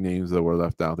the big names that were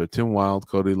left out there. Tim Wild,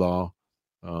 Cody Law.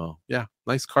 Yeah,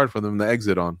 nice card for them to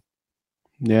exit on.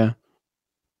 Yeah.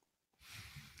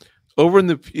 Over in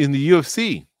the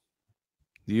UFC.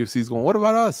 The UFC's going, what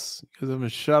about us? Because I've been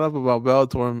shut up about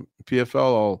Bellator and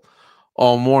PFL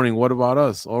all morning. What about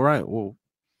us? All right. Well,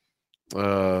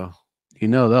 they'll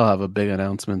have a big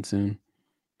announcement soon.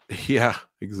 Yeah,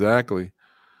 exactly.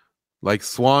 Like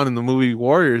Swan in the movie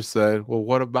Warriors said, well,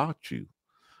 what about you?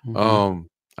 All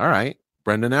right.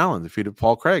 Brendan Allen defeated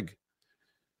Paul Craig.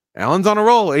 Allen's on a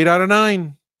roll, 8 out of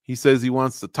 9. He says he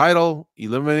wants the title.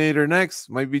 Eliminator next.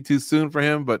 Might be too soon for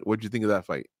him, but what'd you think of that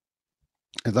fight?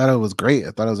 I thought it was great.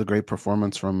 I thought it was a great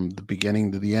performance from the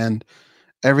beginning to the end.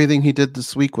 Everything he did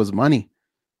this week was money.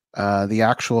 The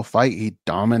actual fight, he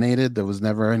dominated. There was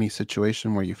never any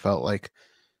situation where you felt like,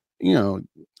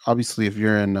 obviously if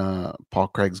you're in Paul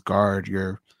Craig's guard,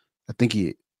 I think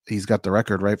he's got the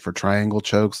record, right, for triangle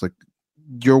chokes. Like,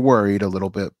 you're worried a little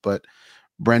bit, but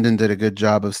Brendan did a good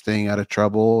job of staying out of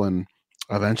trouble, and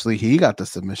eventually he got the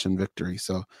submission victory.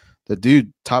 So the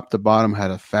dude, top to bottom,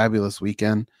 had a fabulous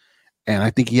weekend. And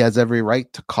I think he has every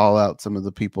right to call out some of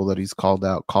the people that he's called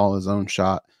out, call his own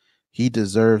shot. He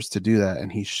deserves to do that,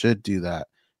 and he should do that.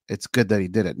 It's good that he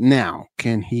did it. Now,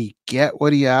 can he get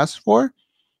what he asked for?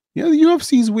 The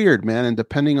UFC is weird, man, and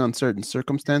depending on certain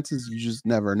circumstances, you just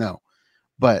never know.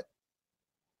 But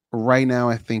right now,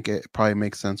 I think it probably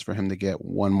makes sense for him to get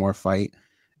one more fight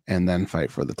and then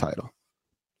fight for the title.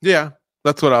 Yeah,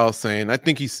 that's what I was saying. I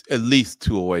think he's at least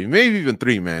 2 away, maybe even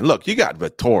 3, man. Look, you got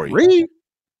Vettori. 3?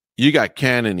 You got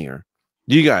Cannonier.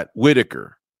 You got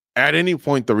Whitaker. At any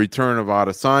point, the return of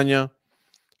Adesanya,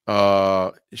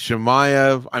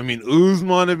 Shemaev. I mean,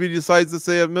 Usman, if he decides to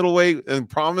stay at middleweight, and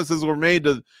promises were made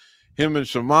to him and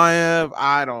Shemaev.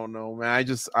 I don't know, man.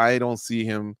 I don't see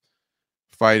him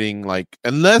fighting, like,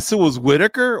 unless it was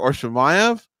Whitaker or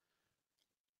Shemaev.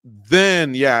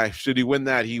 Then, yeah, should he win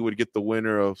that, he would get the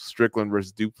winner of Strickland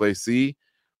versus Duplessis.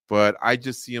 But I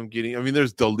just see him getting. I mean,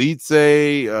 there's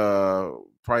Dolitze,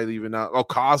 probably leaving out. Oh,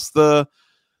 Costa.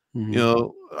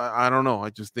 I don't know. I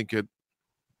just think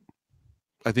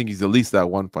I think he's at least that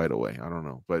one fight away. I don't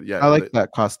know, but yeah, I like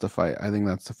that Costa fight. I think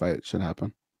that's the fight that should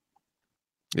happen.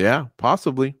 Yeah,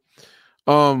 possibly.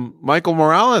 Michael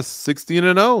Morales,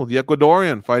 16-0, the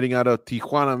Ecuadorian, fighting out of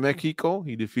Tijuana, Mexico.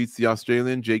 He defeats the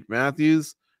Australian Jake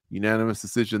Matthews. Unanimous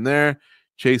decision there.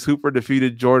 Chase Hooper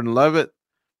defeated Jordan Levitt.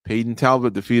 Peyton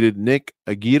Talbot defeated Nick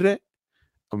Aguirre.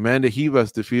 Amanda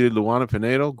Ribas defeated Luana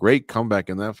Pinedo. Great comeback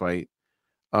in that fight.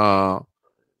 Mick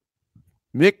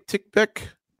Tikpek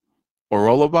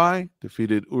Orolabai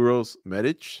defeated Uros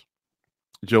Medic.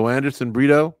 Joe Anderson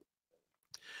Brito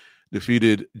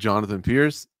defeated Jonathan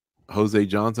Pierce. Jose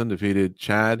Johnson defeated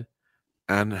Chad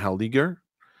Anhaliger.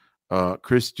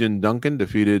 Christian Duncan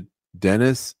defeated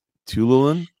Dennis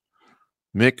Tululin.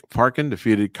 Mick Parkin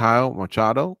defeated Kyle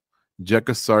Machado.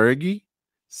 Jekka Sarigi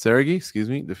Sergey,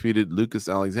 defeated Lucas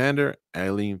Alexander.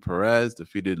 Aileen Perez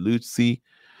defeated Lucy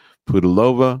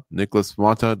Pudilova. Nicholas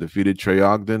Mata defeated Trey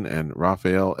Ogden. And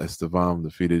Rafael Estevam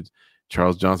defeated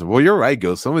Charles Johnson. Well, you're right,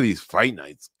 Gil. Some of these fight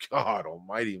nights, God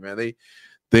almighty, man.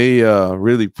 They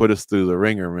really put us through the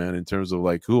ringer, man, in terms of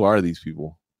like, who are these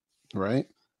people? Right.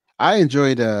 I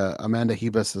enjoyed Amanda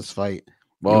Hebus's fight.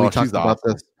 Well, we talked she's about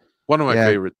awesome. this. One of my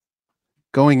favorites.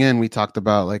 Going in, we talked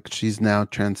about like she's now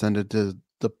transcended to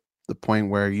the point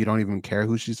where you don't even care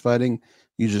who she's fighting.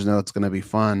 You just know it's going to be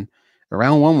fun.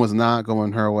 Round 1 was not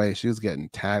going her way. She was getting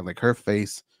tagged. Like her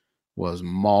face was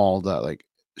mauled out. Like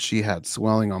she had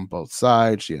swelling on both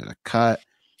sides. She had a cut.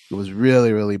 It was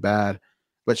really, really bad.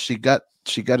 But she got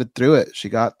it through it. She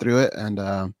got through it,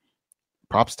 and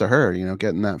props to her,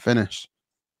 getting that finish.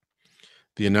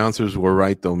 The announcers were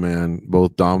right, though, man.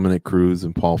 Both Dominic Cruz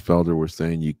and Paul Felder were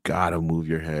saying, you got to move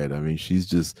your head. I mean, she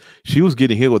was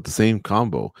getting hit with the same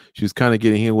combo. She was kind of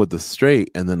getting hit with the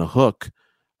straight and then a hook.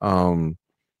 And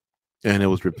it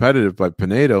was repetitive by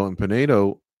Pinedo, and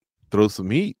Pinedo throws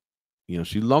some heat.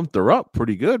 She lumped her up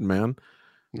pretty good, man.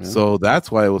 Yeah. So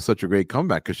that's why it was such a great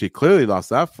comeback, because she clearly lost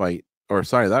that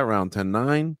round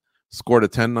 10-9, scored a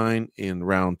 10-9 in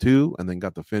round 2, and then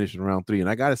got the finish in round 3. And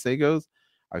I got to say,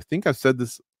 I think I've said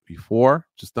this before,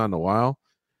 just not in a while.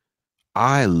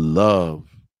 I love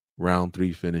round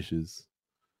 3 finishes.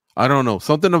 I don't know.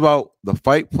 Something about the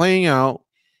fight playing out,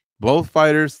 both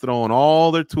fighters throwing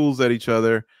all their tools at each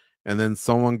other, and then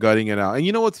someone gutting it out. And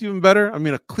you know what's even better? I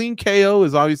mean, a clean KO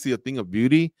is obviously a thing of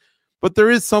beauty, but there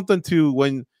is something to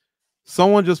when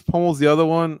someone just pummels the other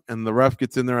one and the ref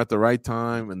gets in there at the right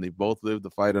time and they both live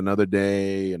the fight another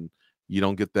day and you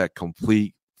don't get that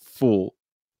complete, full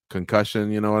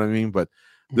concussion, you know what I mean? But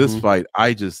this fight,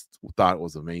 I just thought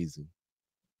was amazing.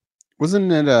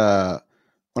 Wasn't it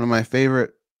one of my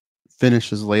favorite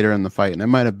finishes later in the fight? And it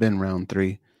might have been round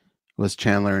 3. Was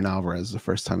Chandler and Alvarez the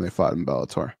first time they fought in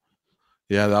Bellator?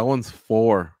 Yeah, that one's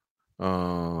 4.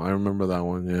 I remember that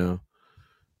one.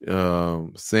 Yeah,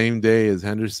 same day as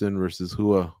Henderson versus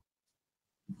Hua,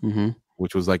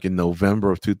 which was like in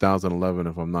November of 2011,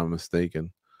 if I'm not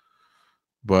mistaken.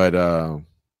 But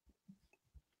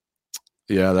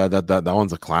yeah, that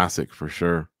one's a classic for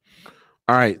sure.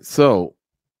 All right, so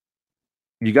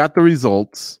you got the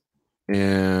results,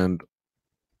 and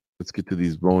let's get to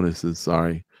these bonuses.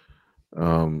 Sorry,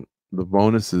 the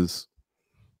bonuses.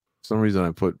 For some reason, I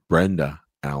put Brenda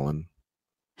Allen,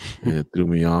 and it threw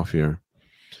me off here.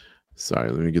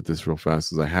 Sorry, let me get this real fast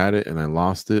because I had it and I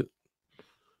lost it.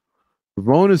 The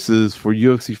bonuses for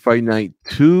UFC Fight Night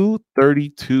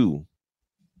 232.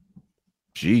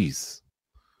 Jeez.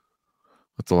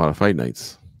 That's a lot of fight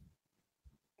nights.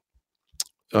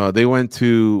 They went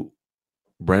to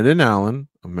Brendan Allen,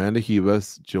 Amanda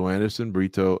Hebus, Joe Anderson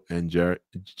Brito, and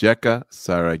Jekka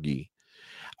Saragi.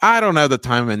 I don't have the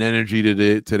time and energy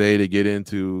today to get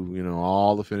into,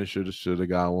 all the finishers should have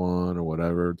got one or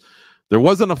whatever. There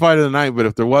wasn't a fight of the night, but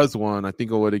if there was one, I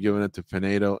think I would have given it to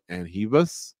Pinedo and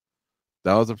Hebus.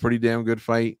 That was a pretty damn good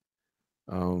fight.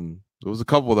 There was a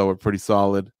couple that were pretty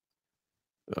solid.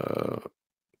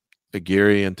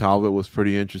 Aguirre and Talbot was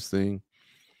pretty interesting,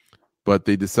 but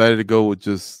they decided to go with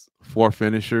just 4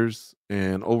 finishers.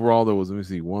 And overall, there was,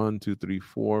 1, 2, 3,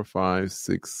 4, 5,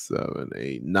 6, 7,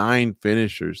 8, 9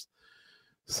 finishers.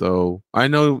 So I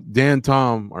know Dan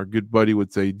Tom, our good buddy,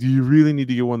 would say, do you really need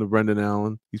to get one to Brendan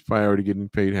Allen? He's probably already getting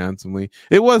paid handsomely.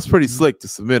 It was pretty slick to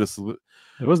submit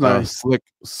it was nice. Slick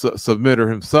submitter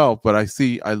himself, but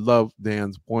I love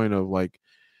Dan's point of like,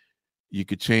 you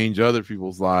could change other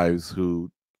people's lives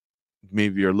who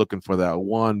maybe are looking for that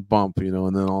one bump,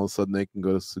 and then all of a sudden they can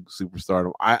go to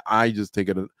superstardom. I just take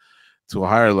it to a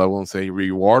higher level and say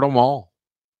reward them all.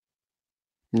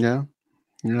 Yeah,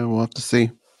 we'll have to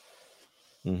see.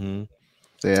 They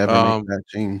ever make that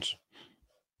change.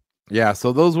 Yeah,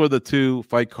 so those were the 2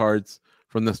 fight cards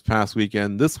from this past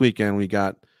weekend. This weekend we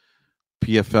got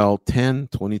PFL 10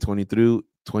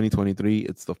 2023.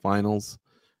 It's the finals.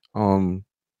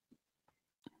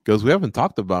 Because we haven't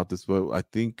talked about this, but I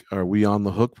think, are we on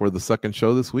the hook for the second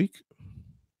show this week?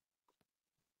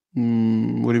 What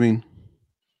do you mean?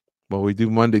 Well, we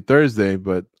do Monday, Thursday,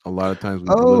 but a lot of times we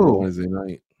deliver Wednesday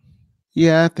night.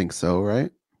 Yeah, I think so, right?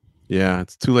 Yeah,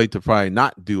 it's too late to probably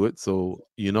not do it. So,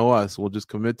 us, we'll just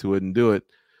commit to it and do it.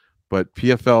 But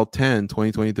PFL 10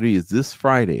 2023 is this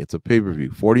Friday. It's a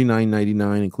pay-per-view,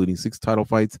 $49.99, including 6 title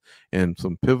fights and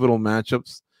some pivotal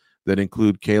matchups that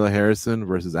include Kayla Harrison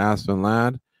versus Aspen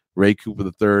Ladd, Ray Cooper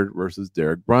III versus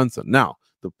Derek Brunson. Now,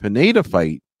 the Pineda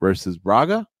fight versus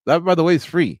Braga, that, by the way, is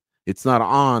free. It's not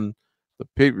on the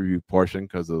pay-per-view portion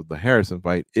because of the Harrison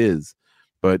fight is.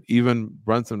 But even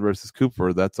Brunson versus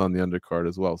Cooper, that's on the undercard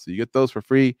as well. So you get those for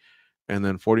free, and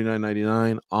then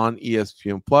 $49.99 on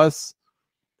ESPN Plus.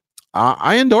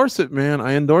 I endorse it, man.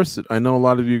 I endorse it. I know a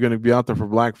lot of you are going to be out there for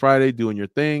Black Friday doing your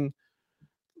thing,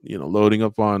 loading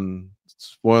up on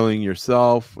spoiling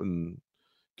yourself and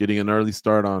getting an early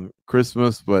start on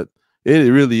Christmas, but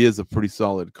it really is a pretty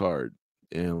solid card.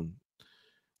 And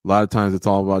a lot of times it's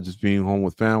all about just being home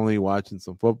with family, watching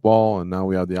some football, and now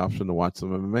we have the option to watch some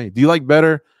MMA. Do you like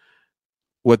better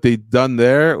what they've done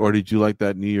there, or did you like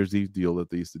that New Year's Eve deal that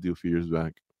they used to do a few years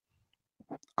back?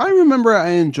 I remember I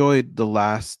enjoyed the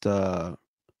last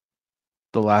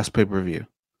pay-per-view,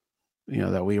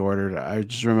 that we ordered. I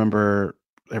just remember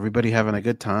everybody having a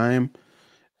good time.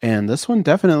 And this one,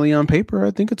 definitely on paper,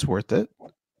 I think it's worth it.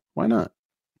 Why not?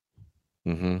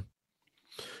 Mm-hmm.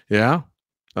 Yeah.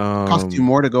 Cost you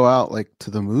more to go out like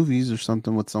to the movies or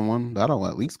something with someone. That'll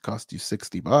at least cost you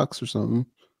 $60 or something.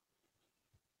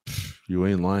 You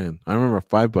ain't lying. I remember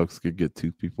 $5 could get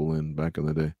 2 people in back in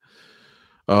the day.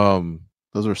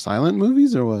 Those were silent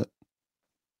movies or what?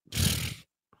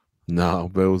 No,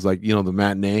 but it was like, the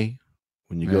matinee.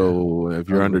 When you go, if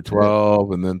you're under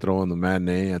 12 and then throw in the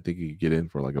matinee, I think you could get in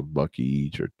for like $1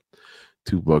 each or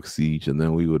 $2 each. And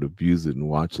then we would abuse it and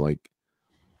watch like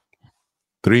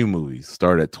 3 movies.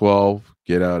 Start at 12,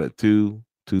 get out at 2,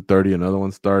 2:30, another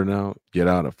one starting out, get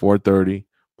out at 4:30,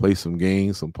 play some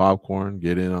games, some popcorn,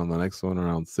 get in on the next one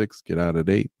around 6, get out at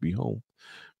 8, be home.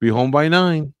 Be home by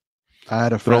 9. I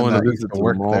had a friend that used to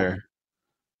work there.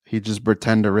 He'd just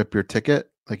pretend to rip your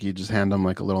ticket. Like you just hand him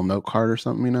like a little note card or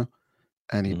something,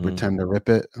 and he'd pretend to rip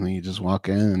it, and then you just walk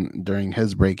in, and during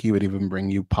his break, he would even bring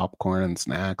you popcorn and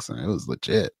snacks, and it was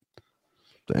legit.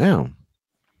 Damn.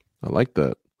 I like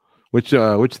that. Which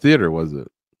theater was it?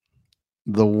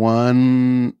 The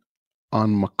one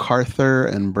on MacArthur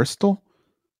and Bristol.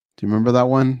 Do you remember that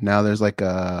one? Now there's like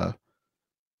a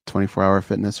 24-hour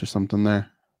fitness or something there.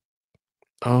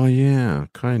 Oh, yeah,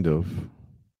 kind of.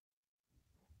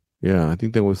 Yeah, I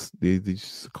think that was they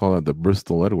used to call it the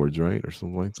Bristol Edwards, right, or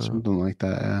something like that. Something like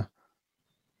that,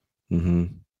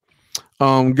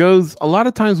 yeah. Goes a lot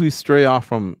of times we stray off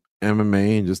from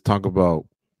MMA and just talk about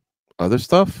other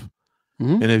stuff.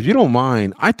 And if you don't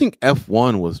mind, I think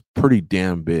F1 was pretty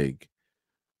damn big.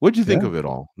 What'd you think of it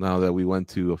all? Now that we went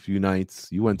to a few nights,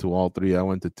 you went to all 3, I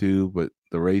went to 2, but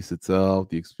the race itself,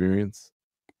 the experience,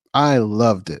 I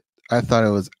loved it. I thought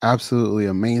it was absolutely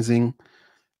amazing.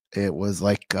 It was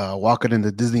like walking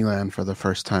into Disneyland for the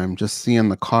first time, just seeing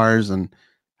the cars and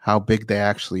how big they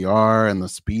actually are and the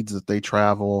speeds that they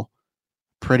travel.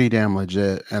 Pretty damn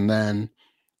legit. And then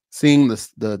seeing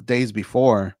the days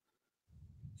before,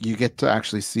 you get to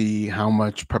actually see how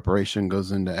much preparation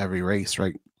goes into every race,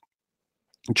 right?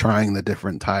 Trying the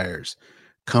different tires,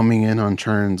 coming in on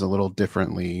turns a little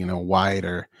differently,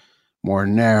 wider, more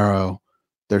narrow.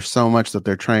 There's so much that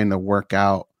they're trying to work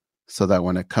out so that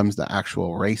when it comes to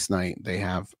actual race night, they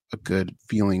have a good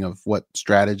feeling of what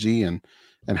strategy and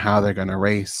how they're going to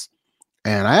race.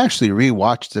 And I actually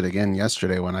rewatched it again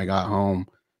yesterday when I got home,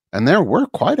 and there were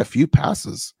quite a few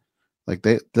passes. Like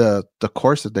the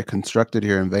course that they constructed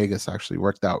here in Vegas actually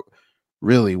worked out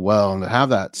really well, and to have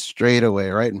that straightaway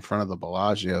right in front of the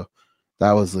Bellagio,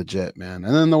 that was legit, man.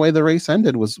 And then the way the race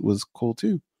ended was cool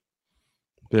too.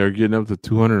 They're getting up to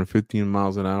 215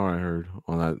 miles an hour, I heard,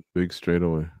 on that big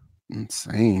straightaway.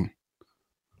 Insane.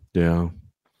 Yeah.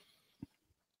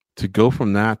 To go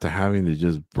from that to having to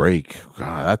just brake,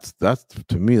 God, that's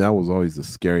to me, that was always the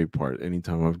scary part.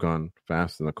 Anytime I've gone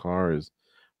fast in the car, is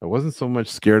I wasn't so much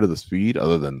scared of the speed,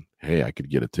 other than, hey, I could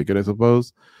get a ticket, I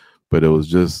suppose. But it was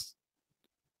just,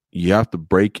 you have to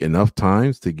brake enough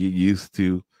times to get used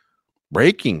to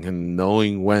braking and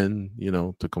knowing when,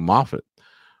 to come off it.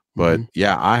 But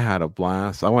yeah, I had a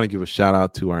blast. I want to give a shout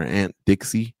out to our Aunt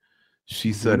Dixie.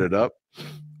 She set it up.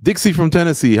 Dixie from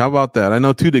Tennessee. How about that? I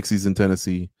know 2 Dixies in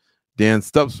Tennessee. Dan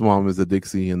Stupp's mom is a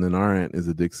Dixie, and then our aunt is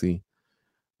a Dixie.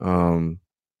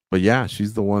 But yeah,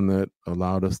 she's the one that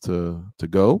allowed us to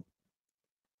go.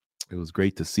 It was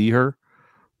great to see her.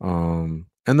 And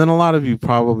then a lot of you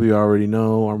probably already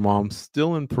know our mom's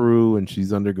still in Peru, and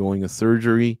she's undergoing a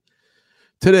surgery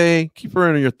today. Keep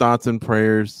her in your thoughts and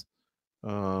prayers.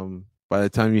 By the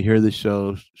time you hear this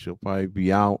show, she'll probably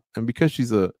be out. And because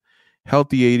she's a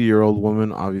healthy 80-year-old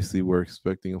woman, obviously we're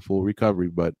expecting a full recovery.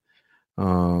 But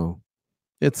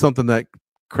it's something that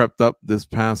crept up this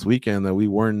past weekend that we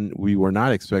were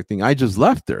not expecting. I just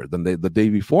left there the day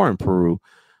before in Peru.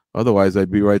 Otherwise,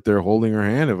 I'd be right there holding her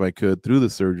hand if I could through the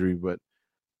surgery. But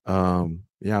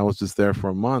yeah, I was just there for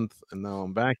a month, and now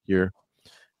I'm back here.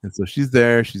 And so she's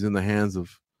there. She's in the hands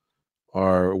of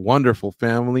our wonderful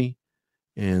family.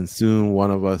 And soon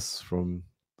one of us from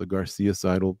the Garcia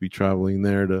side will be traveling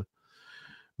there to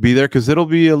be there, because it'll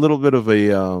be a little bit of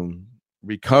a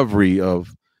recovery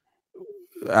of,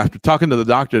 after talking to the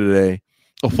doctor today,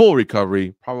 a full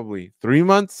recovery, probably 3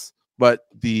 months. But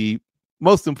the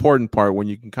most important part, when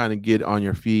you can kind of get on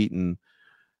your feet and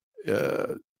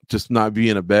just not be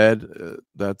in a bed,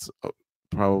 that's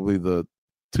probably the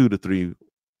 2 to 3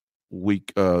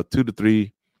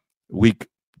 week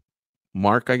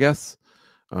mark, I guess.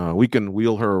 We can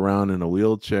wheel her around in a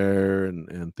wheelchair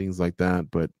and things like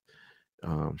that, but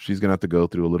she's gonna have to go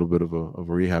through a little bit of a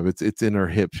rehab. It's in her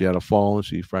hip. She had a fall and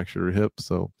she fractured her hip.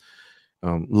 So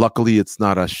luckily, it's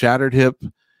not a shattered hip.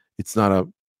 It's not a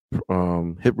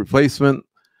hip replacement,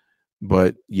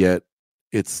 but yet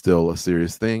it's still a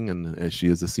serious thing. And she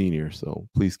is a senior, so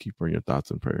please keep her in your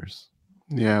thoughts and prayers.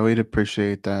 Yeah, we'd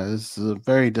appreciate that. This is a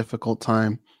very difficult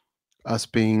time. Us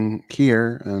being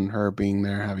here and her being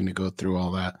there, having to go through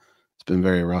all that. It's been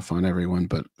very rough on everyone,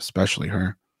 but especially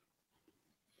her.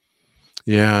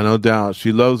 Yeah, no doubt.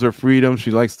 She loves her freedom.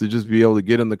 She likes to just be able to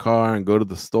get in the car and go to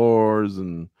the stores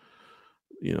and,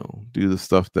 do the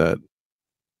stuff that,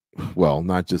 well,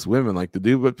 not just women like to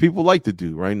do, but people like to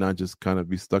do, right? Not just kind of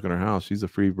be stuck in her house. She's a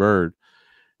free bird.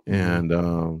 And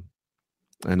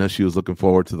I know she was looking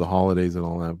forward to the holidays and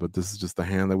all that, but this is just the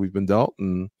hand that we've been dealt,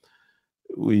 and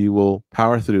we will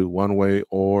power through one way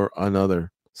or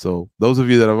another. So those of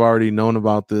you that have already known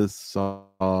about this, saw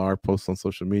our posts on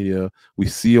social media, we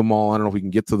see them all. I don't know if we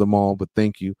can get to them all, but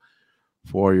thank you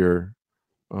for your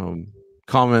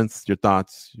comments, your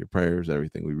thoughts, your prayers,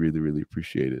 everything. We really, really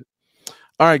appreciate it.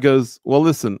 All right, guys. Well,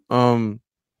 listen,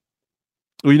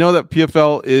 we know that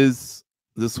PFL is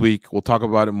this week. We'll talk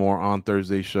about it more on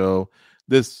Thursday's show.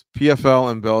 This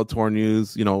PFL and Bellator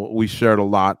news, we shared a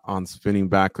lot on Spinning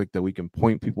Backclick that we can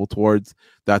point people towards.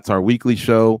 That's our weekly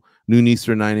show, noon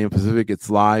Eastern, 9 a.m. Pacific. It's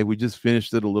live. We just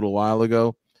finished it a little while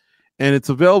ago, and it's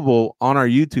available on our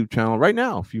YouTube channel right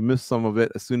now. If you missed some of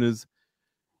it, as soon as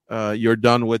you're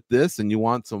done with this and you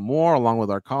want some more along with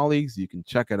our colleagues, you can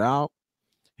check it out.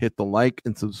 Hit the like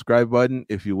and subscribe button,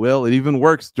 if you will. It even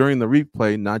works during the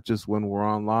replay, not just when we're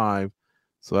on live.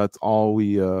 So that's all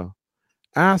we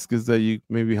ask, is that you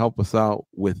maybe help us out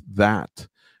with that.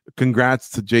 Congrats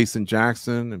to Jason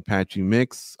Jackson and Patchy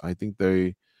Mix. I think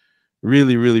they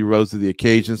really, really rose to the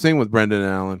occasion. Same with Brendan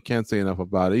Allen. Can't say enough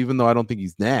about it. Even though I don't think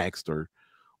he's next or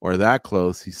that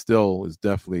close, he still is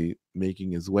definitely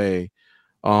making his way.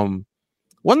 One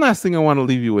last thing I want to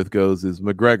leave you with, goes, is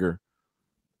McGregor.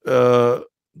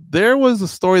 There was a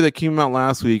story that came out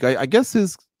last week. I guess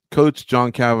his coach,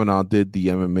 John Kavanaugh, did the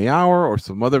MMA Hour or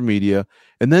some other media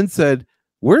and then said,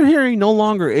 we're hearing no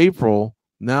longer April.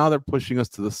 Now they're pushing us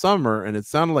to the summer, and it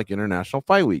sounded like International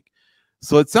Fight Week.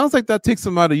 So it sounds like that takes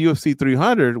them out of UFC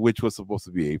 300, which was supposed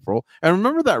to be April. And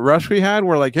remember that rush we had?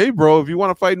 We're like, hey, bro, if you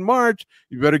want to fight in March,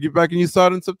 you better get back and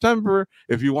USADA in September.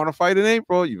 If you want to fight in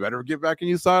April, you better get back and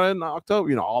USADA in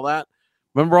October. All that.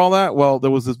 Remember all that? Well,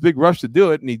 there was this big rush to do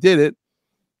it, and he did it.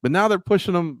 But now they're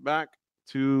pushing him back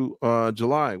to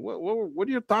July. What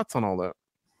are your thoughts on all that?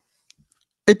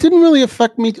 It didn't really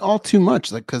affect me all too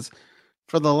much, because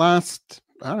for the last,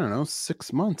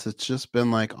 6 months, it's just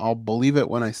been like, I'll believe it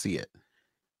when I see it,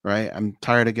 right? I'm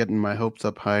tired of getting my hopes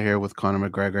up high here with Conor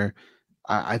McGregor.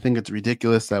 I think it's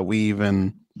ridiculous that we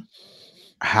even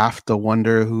have to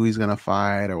wonder who he's going to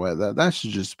fight or what. That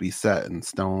should just be set in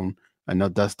stone. I know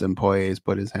Dustin Poirier's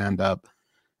put his hand up.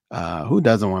 Who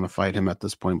doesn't want to fight him at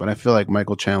this point? But I feel like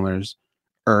Michael Chandler's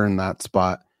earned that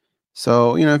spot.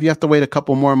 So, if you have to wait a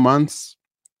couple more months,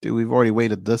 dude, we've already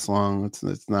waited this long.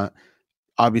 It's not,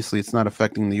 obviously it's not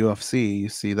affecting the UFC. You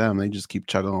see them, they just keep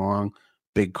chugging along,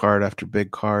 big card after big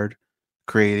card,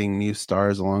 creating new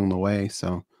stars along the way.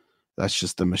 So that's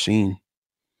just the machine.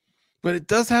 But it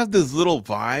does have this little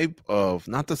vibe of,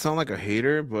 not to sound like a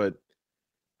hater, but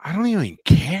I don't even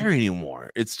care anymore.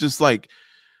 It's just like,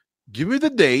 give me the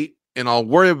date and I'll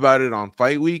worry about it on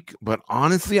fight week. But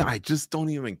honestly, I just don't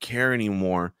even care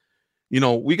anymore.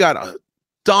 We got a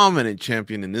dominant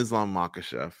champion in Islam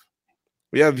Makhachev.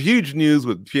 We have huge news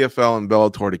with PFL and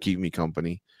Bellator to keep me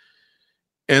company.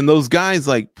 And those guys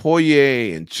like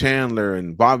Poirier and Chandler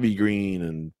and Bobby Green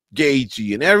and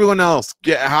Gaethje and everyone else,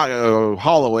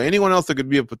 Holloway, anyone else that could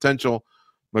be a potential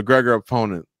McGregor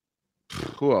opponent.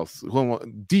 Who else?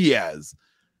 Diaz.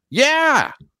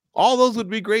 Yeah, all those would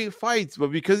be great fights.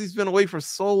 But because he's been away for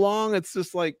so long, it's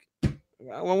just like,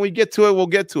 when we get to it, we'll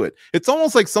get to it. It's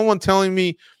almost like someone telling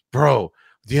me, bro,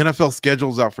 the NFL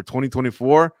schedule's out for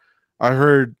 2024. I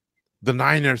heard the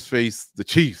Niners face the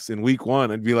Chiefs in week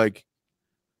 1. I'd be like,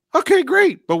 okay,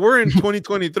 great. But we're in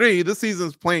 2023. This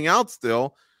season's playing out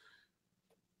still.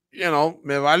 you know,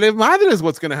 me vale madre is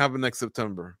what's going to happen next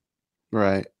September.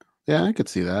 Right. Yeah, I could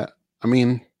see that. I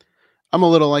mean, I'm a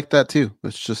little like that too.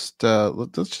 Let's just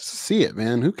see it,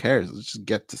 man. Who cares? Let's just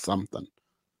get to something.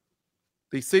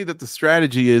 They say that the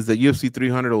strategy is that UFC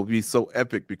 300 will be so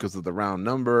epic because of the round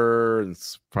number and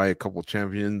probably a couple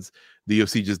champions. The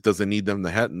UFC just doesn't need them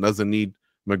doesn't need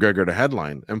McGregor to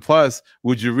headline. And plus,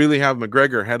 would you really have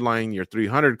McGregor headline your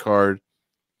 300 card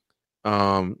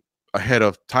ahead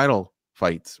of title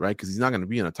fights, right? Because he's not going to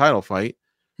be in a title fight.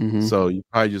 Mm-hmm. So you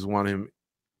probably just want him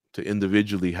to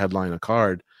individually headline a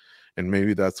card. And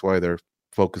maybe that's why they're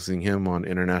focusing him on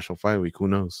International Fight Week. Who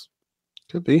knows?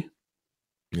 Could be.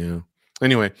 Yeah.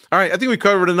 Anyway, all right. I think we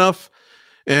covered enough.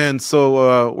 And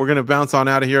so we're going to bounce on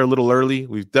out of here a little early.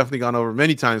 We've definitely gone over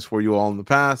many times for you all in the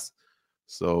past.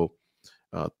 So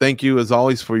thank you, as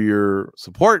always, for your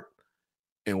support.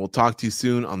 And we'll talk to you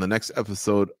soon on the next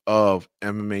episode of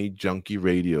MMA Junkie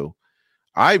Radio.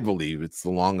 I believe it's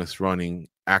the longest running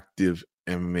active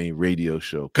MMA radio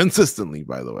show consistently,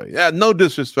 by the way. Yeah, no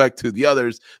disrespect to the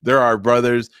others. They're our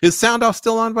brothers. Is Sound Off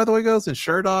still on, by the way, guys? And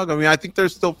Sure Dog? I mean, I think they're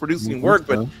still producing work,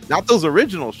 but not those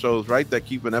original shows, right? That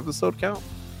keep an episode count.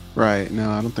 Right.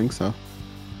 No, I don't think so.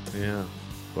 Yeah,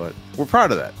 but we're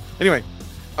proud of that. Anyway,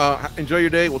 enjoy your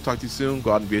day. We'll talk to you soon.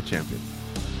 Go out and be a champion.